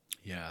supplement.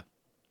 Yeah.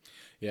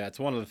 Yeah, it's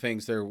one of the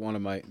things one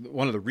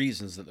of the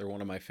reasons that they're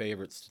one of my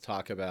favorites to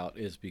talk about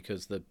is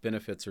because the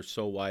benefits are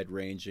so wide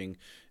ranging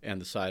and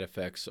the side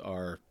effects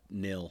are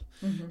nil.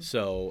 Mm-hmm.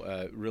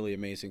 So really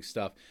amazing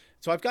stuff.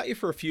 So I've got you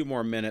for a few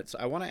more minutes.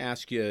 I want to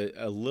ask you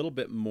a little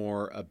bit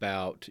more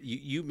about,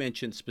 you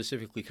mentioned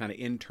specifically kind of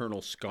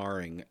internal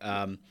scarring.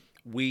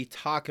 We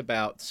talk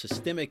about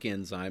systemic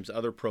enzymes,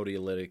 other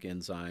proteolytic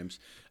enzymes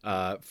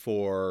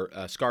for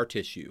scar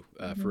tissue,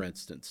 for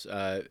instance.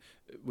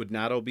 Would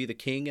natto be the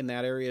king in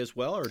that area as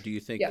well, or do you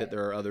think that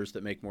there are others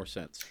that make more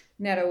sense?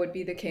 Natto would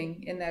be the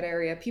king in that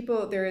area.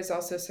 There is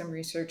also some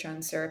research on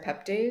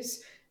serrapeptase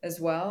as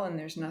well, and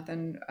there's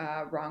nothing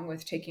wrong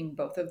with taking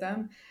both of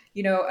them.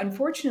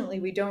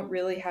 Unfortunately, we don't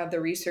really have the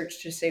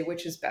research to say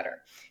which is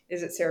better.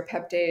 Is it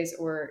serrapeptase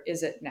or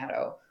is it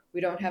natto? We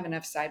don't have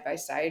enough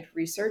side-by-side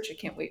research. I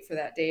can't wait for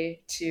that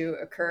day to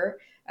occur.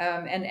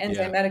 And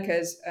Enzymedica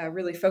is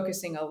really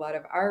focusing a lot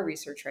of our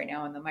research right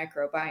now on the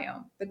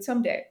microbiome, but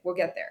someday we'll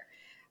get there.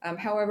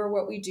 However,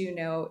 what we do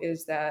know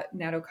is that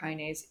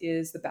nattokinase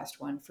is the best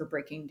one for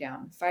breaking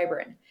down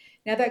fibrin.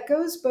 Now, that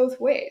goes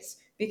both ways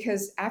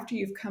because after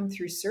you've come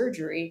through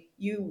surgery,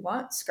 you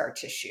want scar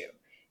tissue.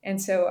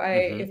 And so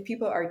if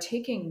people are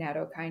taking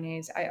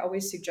nattokinase, I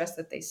always suggest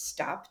that they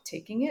stop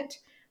taking it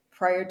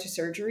prior to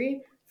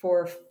surgery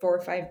for 4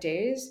 or 5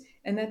 days,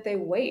 and that they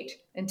wait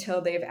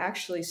until they've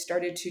actually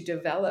started to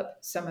develop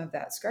some of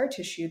that scar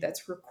tissue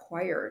that's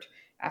required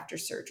after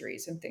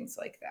surgeries and things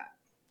like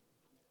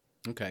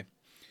that. Okay.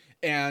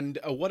 And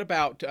what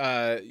about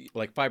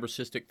like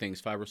fibrocystic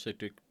things,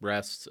 fibrocystic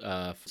breasts,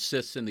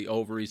 cysts in the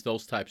ovaries,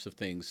 those types of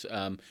things?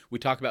 We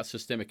talk about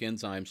systemic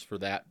enzymes for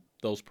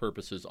those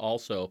purposes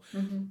also.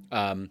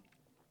 And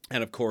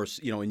of course,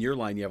 in your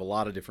line, you have a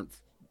lot of different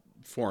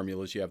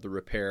formulas. You have the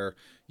repair,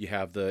 you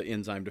have the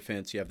enzyme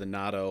defense, you have the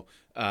natto.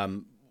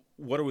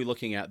 What are we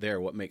looking at there?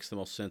 What makes the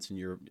most sense in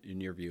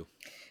your view?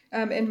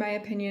 In my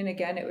opinion,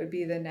 again, it would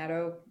be the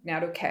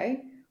natto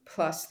K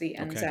plus the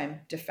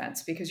enzyme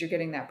defense, because you're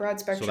getting that broad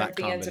spectrum of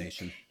the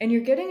enzyme, and you're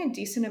getting a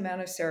decent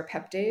amount of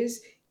serrapeptase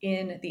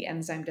in the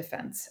enzyme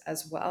defense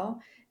as well.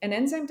 And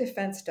enzyme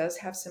defense does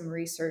have some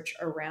research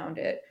around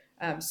it,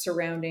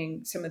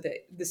 surrounding some of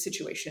the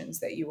situations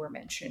that you were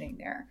mentioning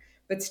there.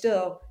 But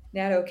still,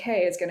 natto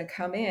K is going to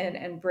come in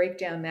and break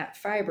down that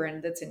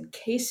fibrin that's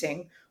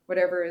encasing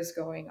whatever is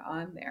going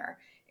on there.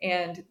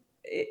 And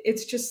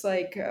it's just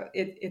like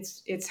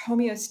it's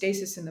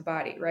homeostasis in the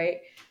body, right?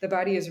 The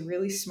body is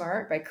really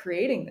smart by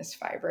creating this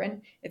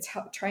fibrin. It's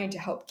trying to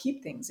help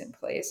keep things in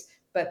place,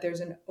 but there's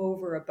an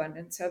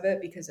overabundance of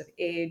it because of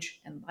age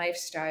and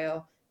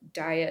lifestyle,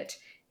 diet.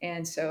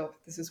 And so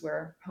this is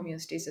where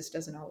homeostasis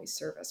doesn't always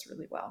serve us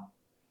really well.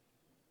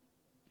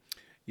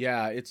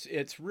 Yeah,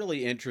 it's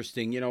really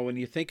interesting. When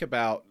you think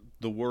about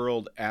the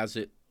world as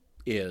it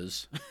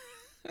is,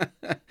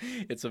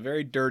 it's a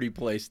very dirty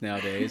place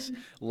nowadays.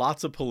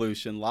 Lots of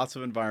pollution, lots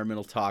of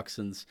environmental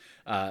toxins,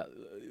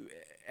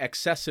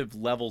 excessive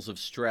levels of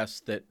stress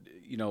that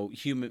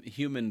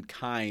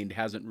humankind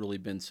hasn't really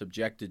been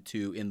subjected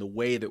to in the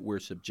way that we're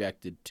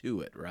subjected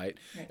to it. Right?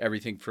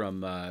 Everything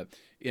from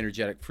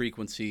energetic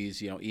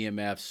frequencies,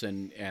 EMFs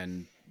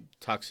and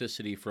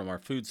toxicity from our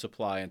food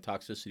supply and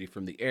toxicity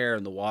from the air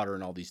and the water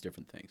and all these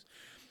different things.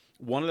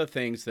 One of the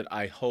things that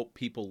I hope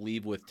people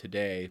leave with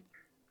today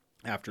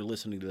after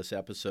listening to this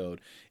episode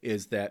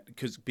is that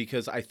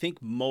because I think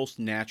most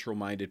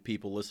natural-minded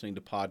people listening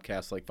to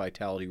podcasts like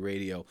Vitality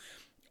Radio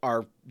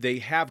they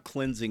have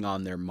cleansing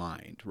on their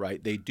mind,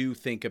 right? They do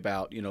think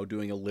about,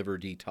 doing a liver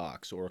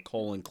detox or a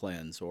colon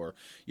cleanse or,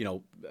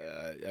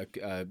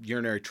 a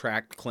urinary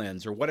tract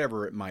cleanse or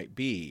whatever it might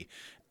be.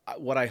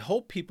 What I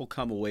hope people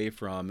come away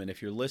from, and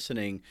if you're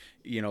listening,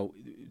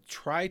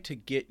 try to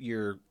get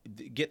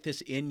this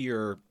in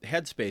your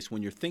headspace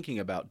when you're thinking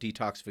about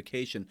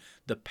detoxification.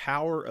 The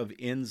power of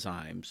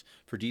enzymes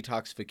for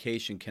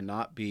detoxification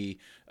cannot be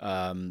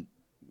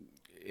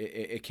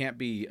it can't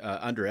be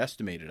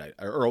underestimated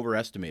or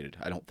overestimated.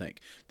 I don't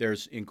think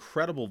there's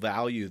incredible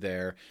value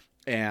there.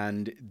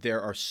 And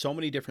there are so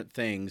many different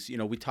things.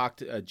 We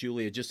talked,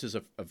 Julia, just as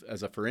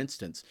a for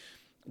instance,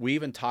 we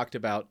even talked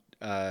about.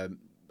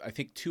 I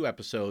think 2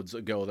 episodes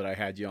ago that I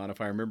had you on,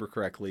 if I remember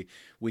correctly,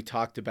 we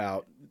talked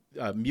about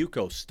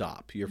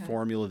Mucostop, your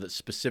formula that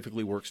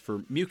specifically works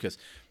for mucus.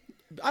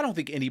 I don't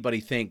think anybody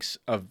thinks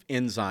of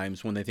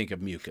enzymes when they think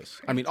of mucus.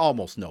 I mean,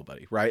 almost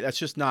nobody, right? That's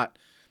just not.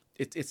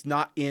 It's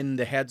not in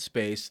the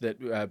headspace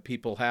that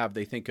people have.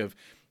 They think of,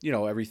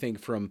 everything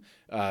from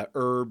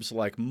herbs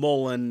like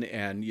mullein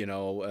and,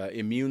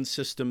 immune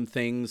system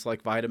things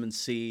like vitamin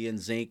C and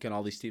zinc and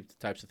all these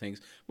types of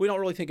things. We don't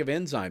really think of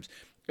enzymes.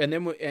 And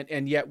then,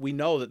 and yet we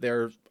know that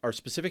there are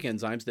specific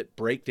enzymes that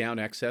break down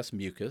excess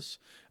mucus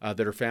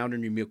that are found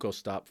in your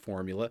Mucostop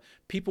formula.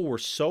 People were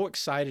so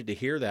excited to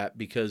hear that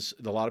because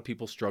a lot of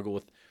people struggle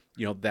with,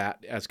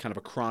 that as kind of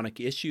a chronic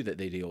issue that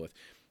they deal with.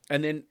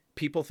 And then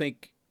people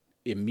think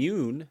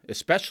immune,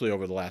 especially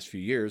over the last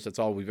few years, that's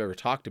all we've ever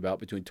talked about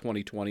between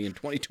 2020 and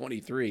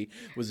 2023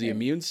 was the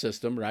immune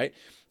system, right?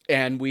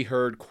 And we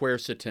heard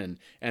quercetin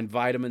and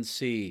vitamin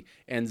C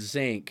and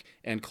zinc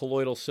and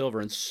colloidal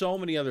silver and so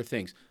many other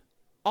things,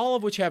 all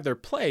of which have their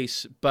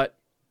place, but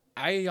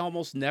I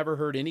almost never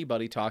heard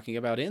anybody talking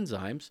about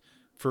enzymes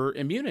for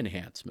immune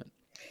enhancement.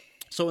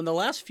 So in the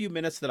last few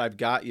minutes that I've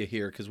got you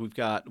here, because we've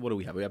got, what do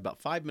we have? We have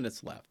about 5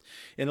 minutes left.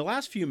 In the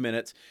last few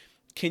minutes,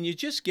 can you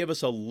just give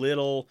us a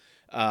little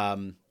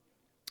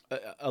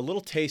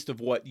taste of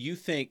what you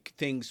think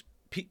things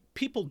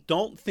people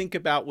don't think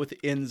about with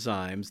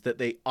enzymes that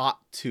they ought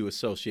to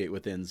associate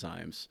with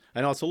enzymes?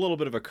 I know it's a little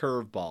bit of a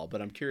curveball,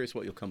 but I'm curious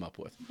what you'll come up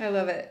with. I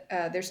love it.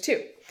 There's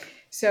two.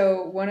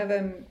 So one of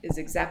them is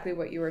exactly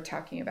what you were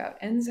talking about.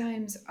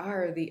 Enzymes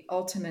are the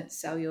ultimate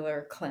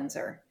cellular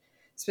cleanser,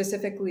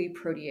 specifically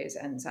protease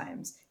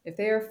enzymes. If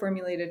they are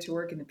formulated to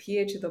work in the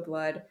pH of the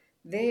blood,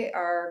 they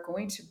are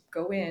going to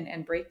go in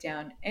and break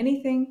down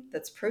anything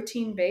that's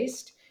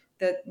protein-based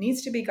that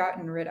needs to be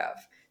gotten rid of.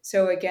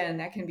 So again,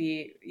 that can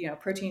be,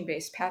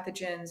 protein-based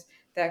pathogens,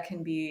 that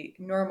can be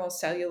normal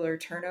cellular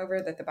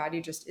turnover that the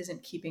body just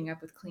isn't keeping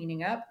up with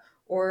cleaning up,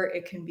 or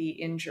it can be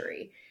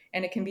injury.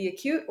 And it can be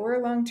acute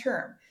or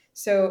long-term.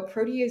 So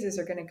proteases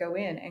are going to go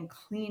in and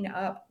clean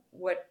up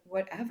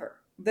whatever.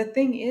 The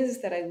thing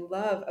is that I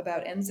love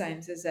about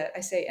enzymes is that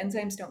I say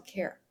enzymes don't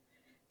care.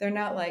 They're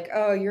not like,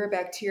 oh, you're a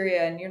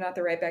bacteria and you're not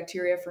the right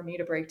bacteria for me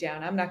to break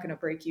down. I'm not going to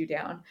break you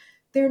down.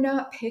 They're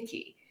not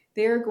picky.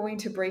 They're going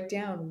to break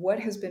down what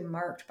has been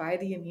marked by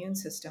the immune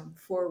system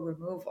for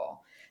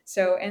removal.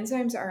 So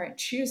enzymes aren't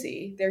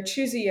choosy. They're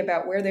choosy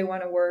about where they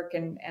want to work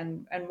and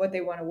what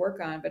they want to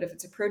work on. But if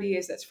it's a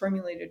protease that's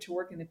formulated to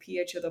work in the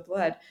pH of the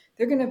blood,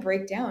 they're going to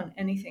break down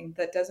anything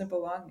that doesn't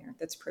belong there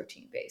that's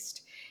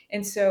protein-based.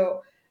 And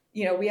so,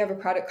 we have a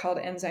product called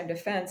Enzyme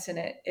Defense, and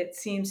it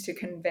seems to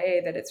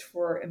convey that it's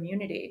for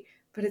immunity,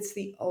 but it's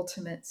the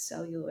ultimate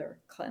cellular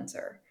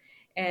cleanser.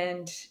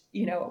 And,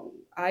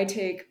 I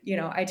take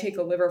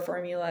a liver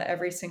formula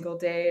every single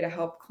day to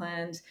help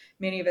cleanse.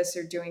 Many of us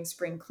are doing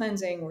spring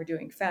cleansing. We're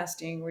doing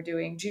fasting. We're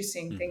doing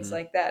juicing, things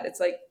like that. It's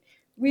like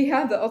we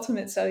have the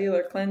ultimate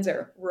cellular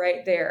cleanser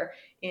right there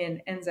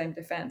in Enzyme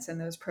Defense and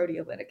those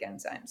proteolytic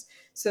enzymes.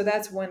 So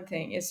that's one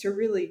thing, is to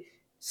really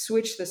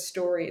switch the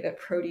story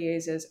that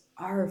proteases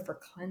are for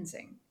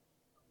cleansing,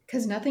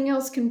 because nothing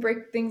else can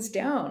break things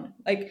down.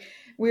 Like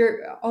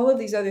all of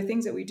these other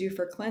things that we do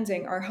for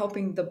cleansing are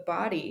helping the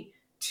body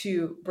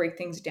to break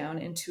things down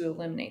and to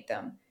eliminate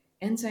them.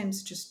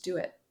 Enzymes just do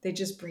it. They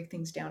just break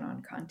things down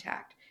on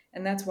contact.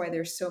 And that's why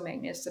they're so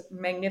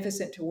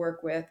magnificent to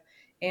work with.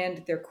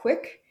 And they're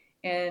quick,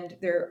 and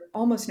they're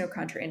almost no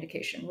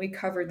contraindication. We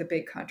covered the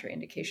big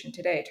contraindication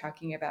today,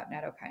 talking about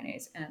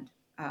nattokinase and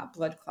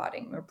blood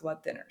clotting or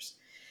blood thinners.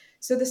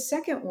 So the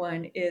second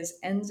one is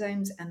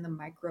enzymes and the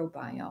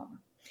microbiome.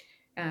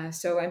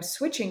 So I'm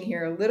switching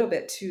here a little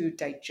bit to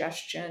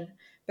digestion,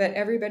 but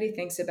everybody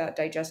thinks about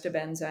digestive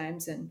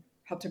enzymes and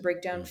help to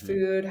break down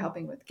food,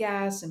 helping with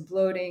gas and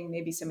bloating,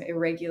 maybe some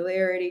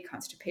irregularity,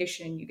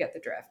 constipation, you get the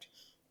drift.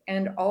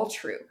 And all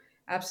true,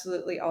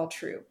 absolutely all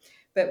true.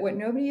 But what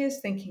nobody is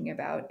thinking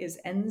about is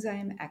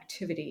enzyme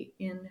activity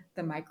in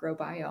the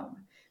microbiome,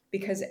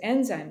 because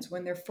enzymes,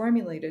 when they're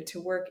formulated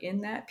to work in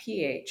that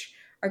pH,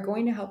 are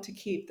going to help to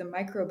keep the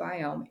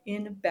microbiome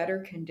in better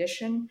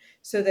condition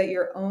so that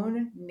your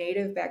own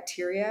native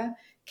bacteria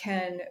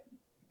can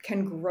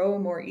grow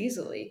more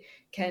easily,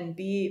 can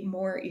be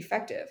more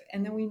effective.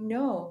 And then we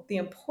know the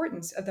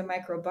importance of the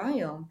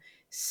microbiome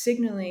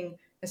signaling,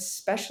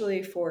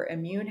 especially for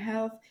immune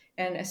health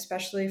and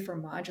especially for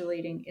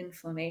modulating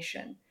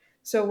inflammation.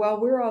 So while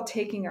we're all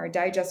taking our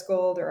Digest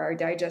Gold or our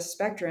Digest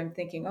Spectrum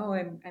thinking, oh,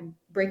 I'm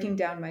breaking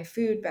down my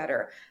food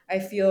better, I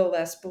feel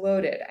less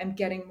bloated, I'm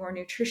getting more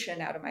nutrition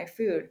out of my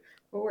food,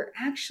 what we're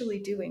actually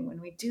doing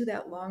when we do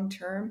that long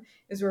term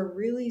is we're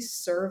really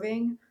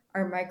serving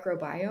our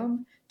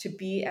microbiome to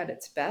be at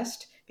its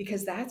best,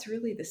 because that's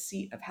really the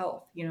seat of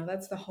health.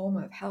 That's the home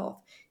of health,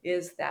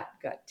 is that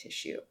gut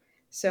tissue.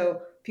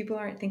 So people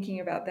aren't thinking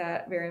about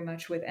that very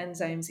much with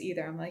enzymes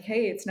either. I'm like,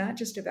 hey, it's not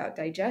just about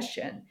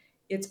digestion.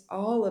 It's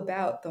all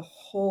about the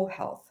whole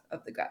health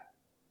of the gut.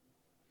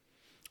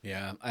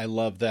 Yeah, I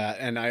love that.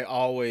 And I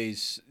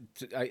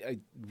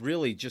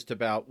really just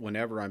about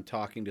whenever I'm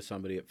talking to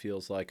somebody, it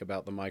feels like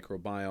about the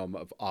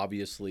microbiome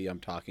obviously I'm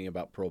talking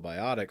about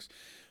probiotics,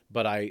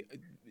 but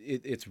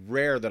it's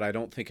rare that I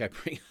don't think I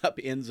bring up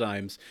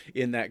enzymes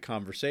in that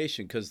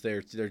conversation, because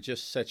they're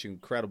just such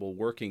incredible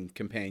working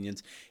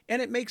companions.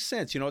 And it makes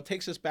sense. It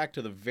takes us back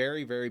to the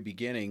very, very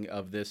beginning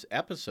of this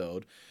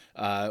episode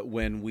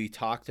when we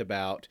talked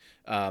about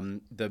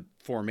the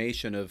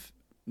formation of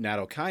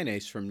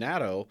nattokinase from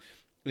natto.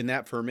 In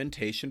that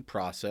fermentation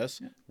process,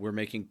 we're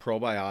making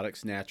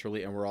probiotics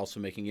naturally, and we're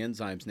also making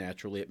enzymes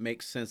naturally. It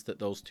makes sense that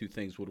those two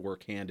things would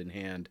work hand in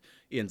hand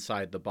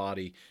inside the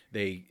body.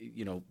 They,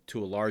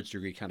 to a large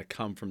degree, kind of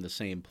come from the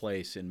same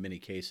place in many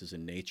cases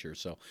in nature.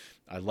 So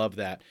I love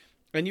that.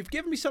 And you've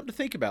given me something to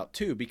think about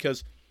too,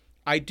 because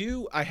I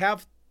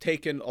have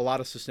taken a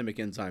lot of systemic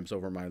enzymes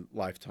over my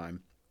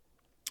lifetime.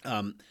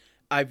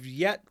 I've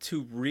yet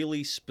to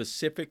really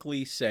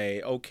specifically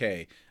say,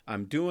 okay,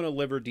 I'm doing a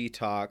liver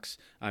detox,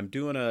 I'm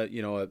doing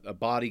a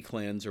body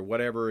cleanse or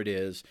whatever it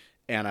is,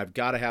 and I've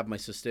got to have my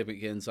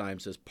systemic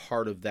enzymes as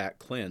part of that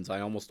cleanse.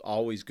 I almost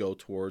always go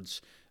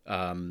towards,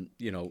 some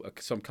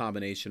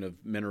combination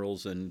of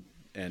minerals and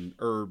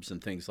herbs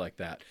and things like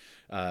that,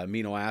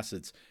 amino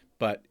acids.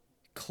 But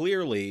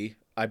clearly,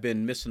 I've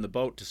been missing the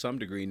boat to some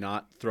degree,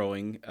 not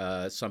throwing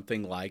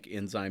something like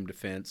enzyme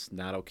defense,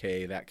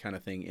 Nattokinase, that kind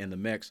of thing in the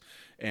mix.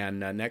 And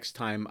next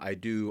time I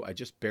do, I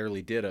just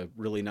barely did a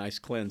really nice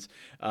cleanse.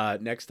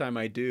 Next time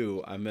I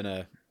do, I'm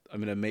gonna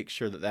make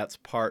sure that that's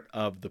part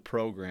of the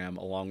program,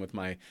 along with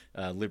my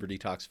liver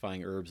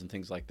detoxifying herbs and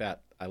things like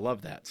that. I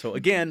love that. So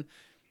again,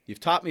 you've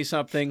taught me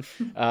something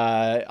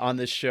on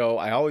this show.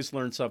 I always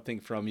learn something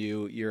from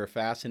you. You're a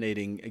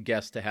fascinating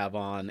guest to have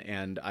on,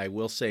 and I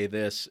will say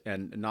this,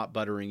 and not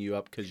buttering you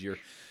up because you're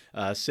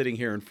sitting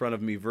here in front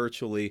of me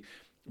virtually,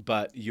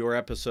 but your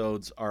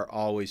episodes are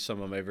always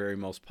some of my very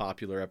most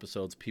popular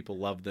episodes. People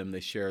love them. They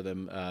share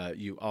them.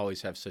 You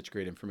always have such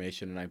great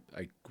information, and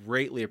I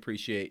greatly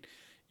appreciate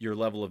your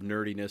level of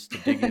nerdiness to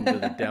dig into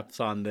the depths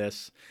on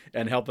this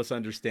and help us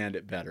understand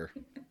it better.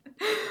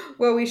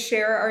 Well, we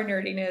share our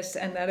nerdiness,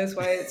 and that is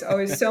why it's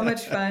always so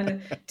much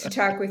fun to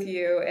talk with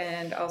you,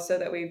 and also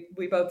that we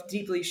both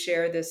deeply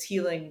share this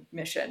healing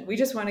mission. We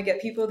just want to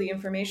get people the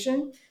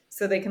information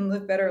so they can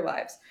live better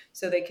lives,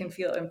 so they can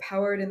feel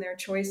empowered in their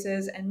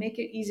choices and make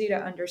it easy to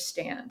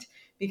understand.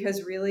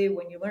 Because really,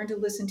 when you learn to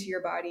listen to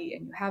your body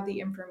and you have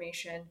the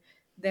information,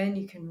 then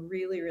you can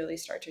really, really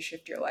start to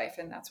shift your life,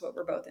 and that's what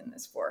we're both in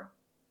this for.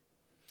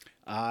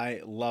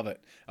 I love it.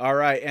 All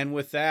right. And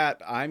with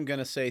that, I'm going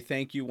to say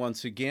thank you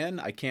once again.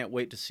 I can't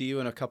wait to see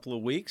you in a couple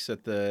of weeks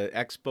at the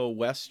Expo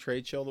West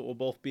trade show that we'll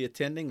both be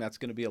attending. That's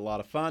going to be a lot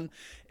of fun.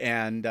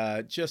 And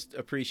just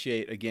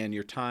appreciate, again,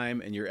 your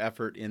time and your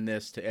effort in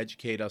this to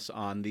educate us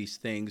on these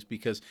things,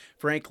 because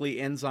frankly,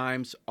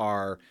 enzymes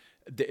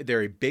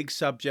they're a big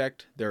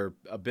subject. They're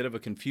a bit of a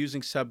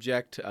confusing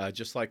subject,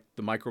 just like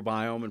the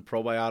microbiome and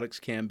probiotics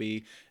can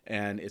be.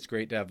 And it's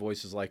great to have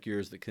voices like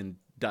yours that can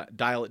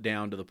dial it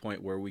down to the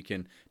point where we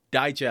can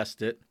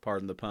digest it,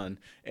 pardon the pun,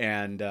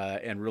 and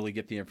really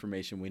get the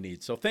information we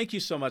need. So thank you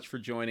so much for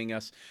joining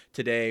us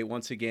today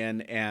once again.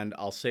 And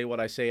I'll say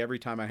what I say every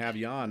time I have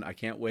you on. I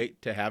can't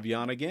wait to have you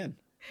on again.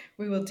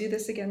 We will do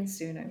this again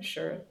soon, I'm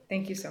sure.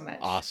 Thank you so much.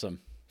 Awesome.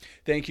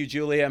 Thank you,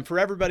 Julia. And for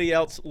everybody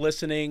else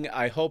listening,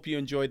 I hope you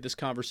enjoyed this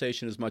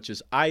conversation as much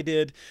as I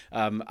did.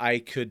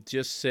 I could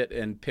just sit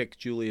and pick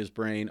Julia's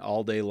brain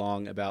all day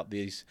long about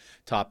these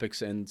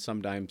topics, and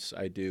sometimes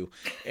I do.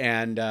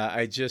 And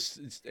I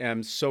just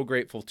am so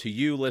grateful to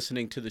you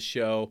listening to the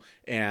show.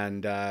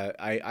 And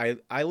I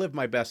live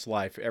my best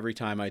life every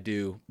time I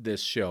do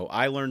this show.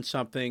 I learn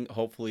something.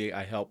 Hopefully,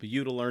 I help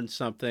you to learn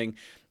something.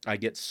 I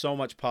get so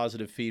much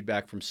positive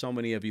feedback from so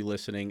many of you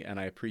listening, and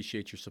I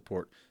appreciate your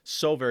support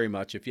so very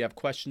much. If you have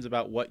questions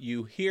about what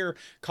you hear,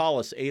 call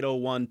us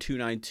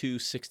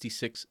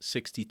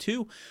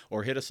 801-292-6662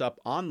 or hit us up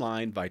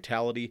online,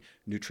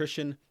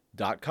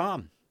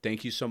 vitalitynutrition.com.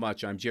 Thank you so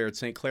much. I'm Jared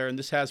St. Clair, and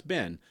this has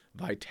been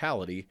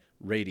Vitality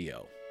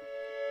Radio.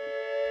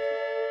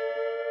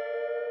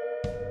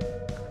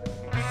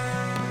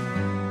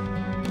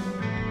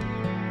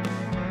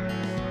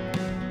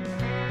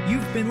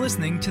 You've been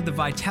listening to the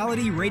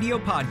Vitality Radio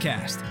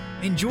Podcast.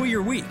 Enjoy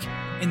your week.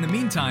 In the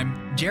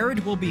meantime,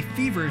 Jared will be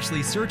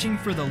feverishly searching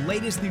for the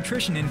latest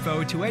nutrition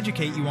info to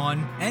educate you on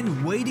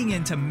and wading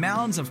into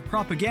mounds of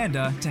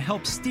propaganda to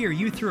help steer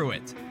you through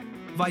it.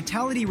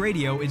 Vitality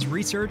Radio is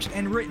researched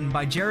and written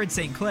by Jared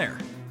St. Clair.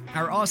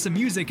 Our awesome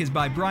music is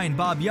by Brian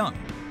Bob Young.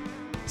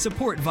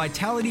 Support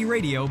Vitality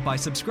Radio by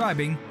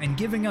subscribing and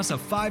giving us a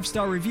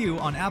 5-star review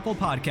on Apple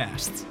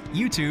Podcasts,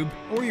 YouTube,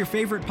 or your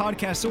favorite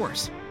podcast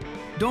source.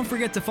 Don't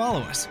forget to follow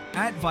us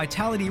at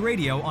Vitality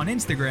Radio on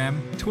Instagram,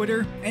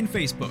 Twitter, and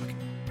Facebook.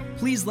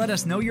 Please let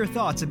us know your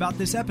thoughts about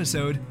this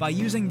episode by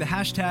using the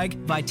hashtag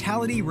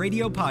Vitality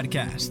Radio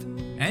Podcast.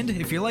 And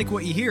if you like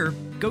what you hear,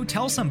 go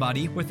tell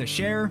somebody with a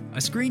share, a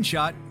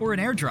screenshot, or an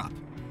airdrop.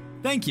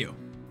 Thank you.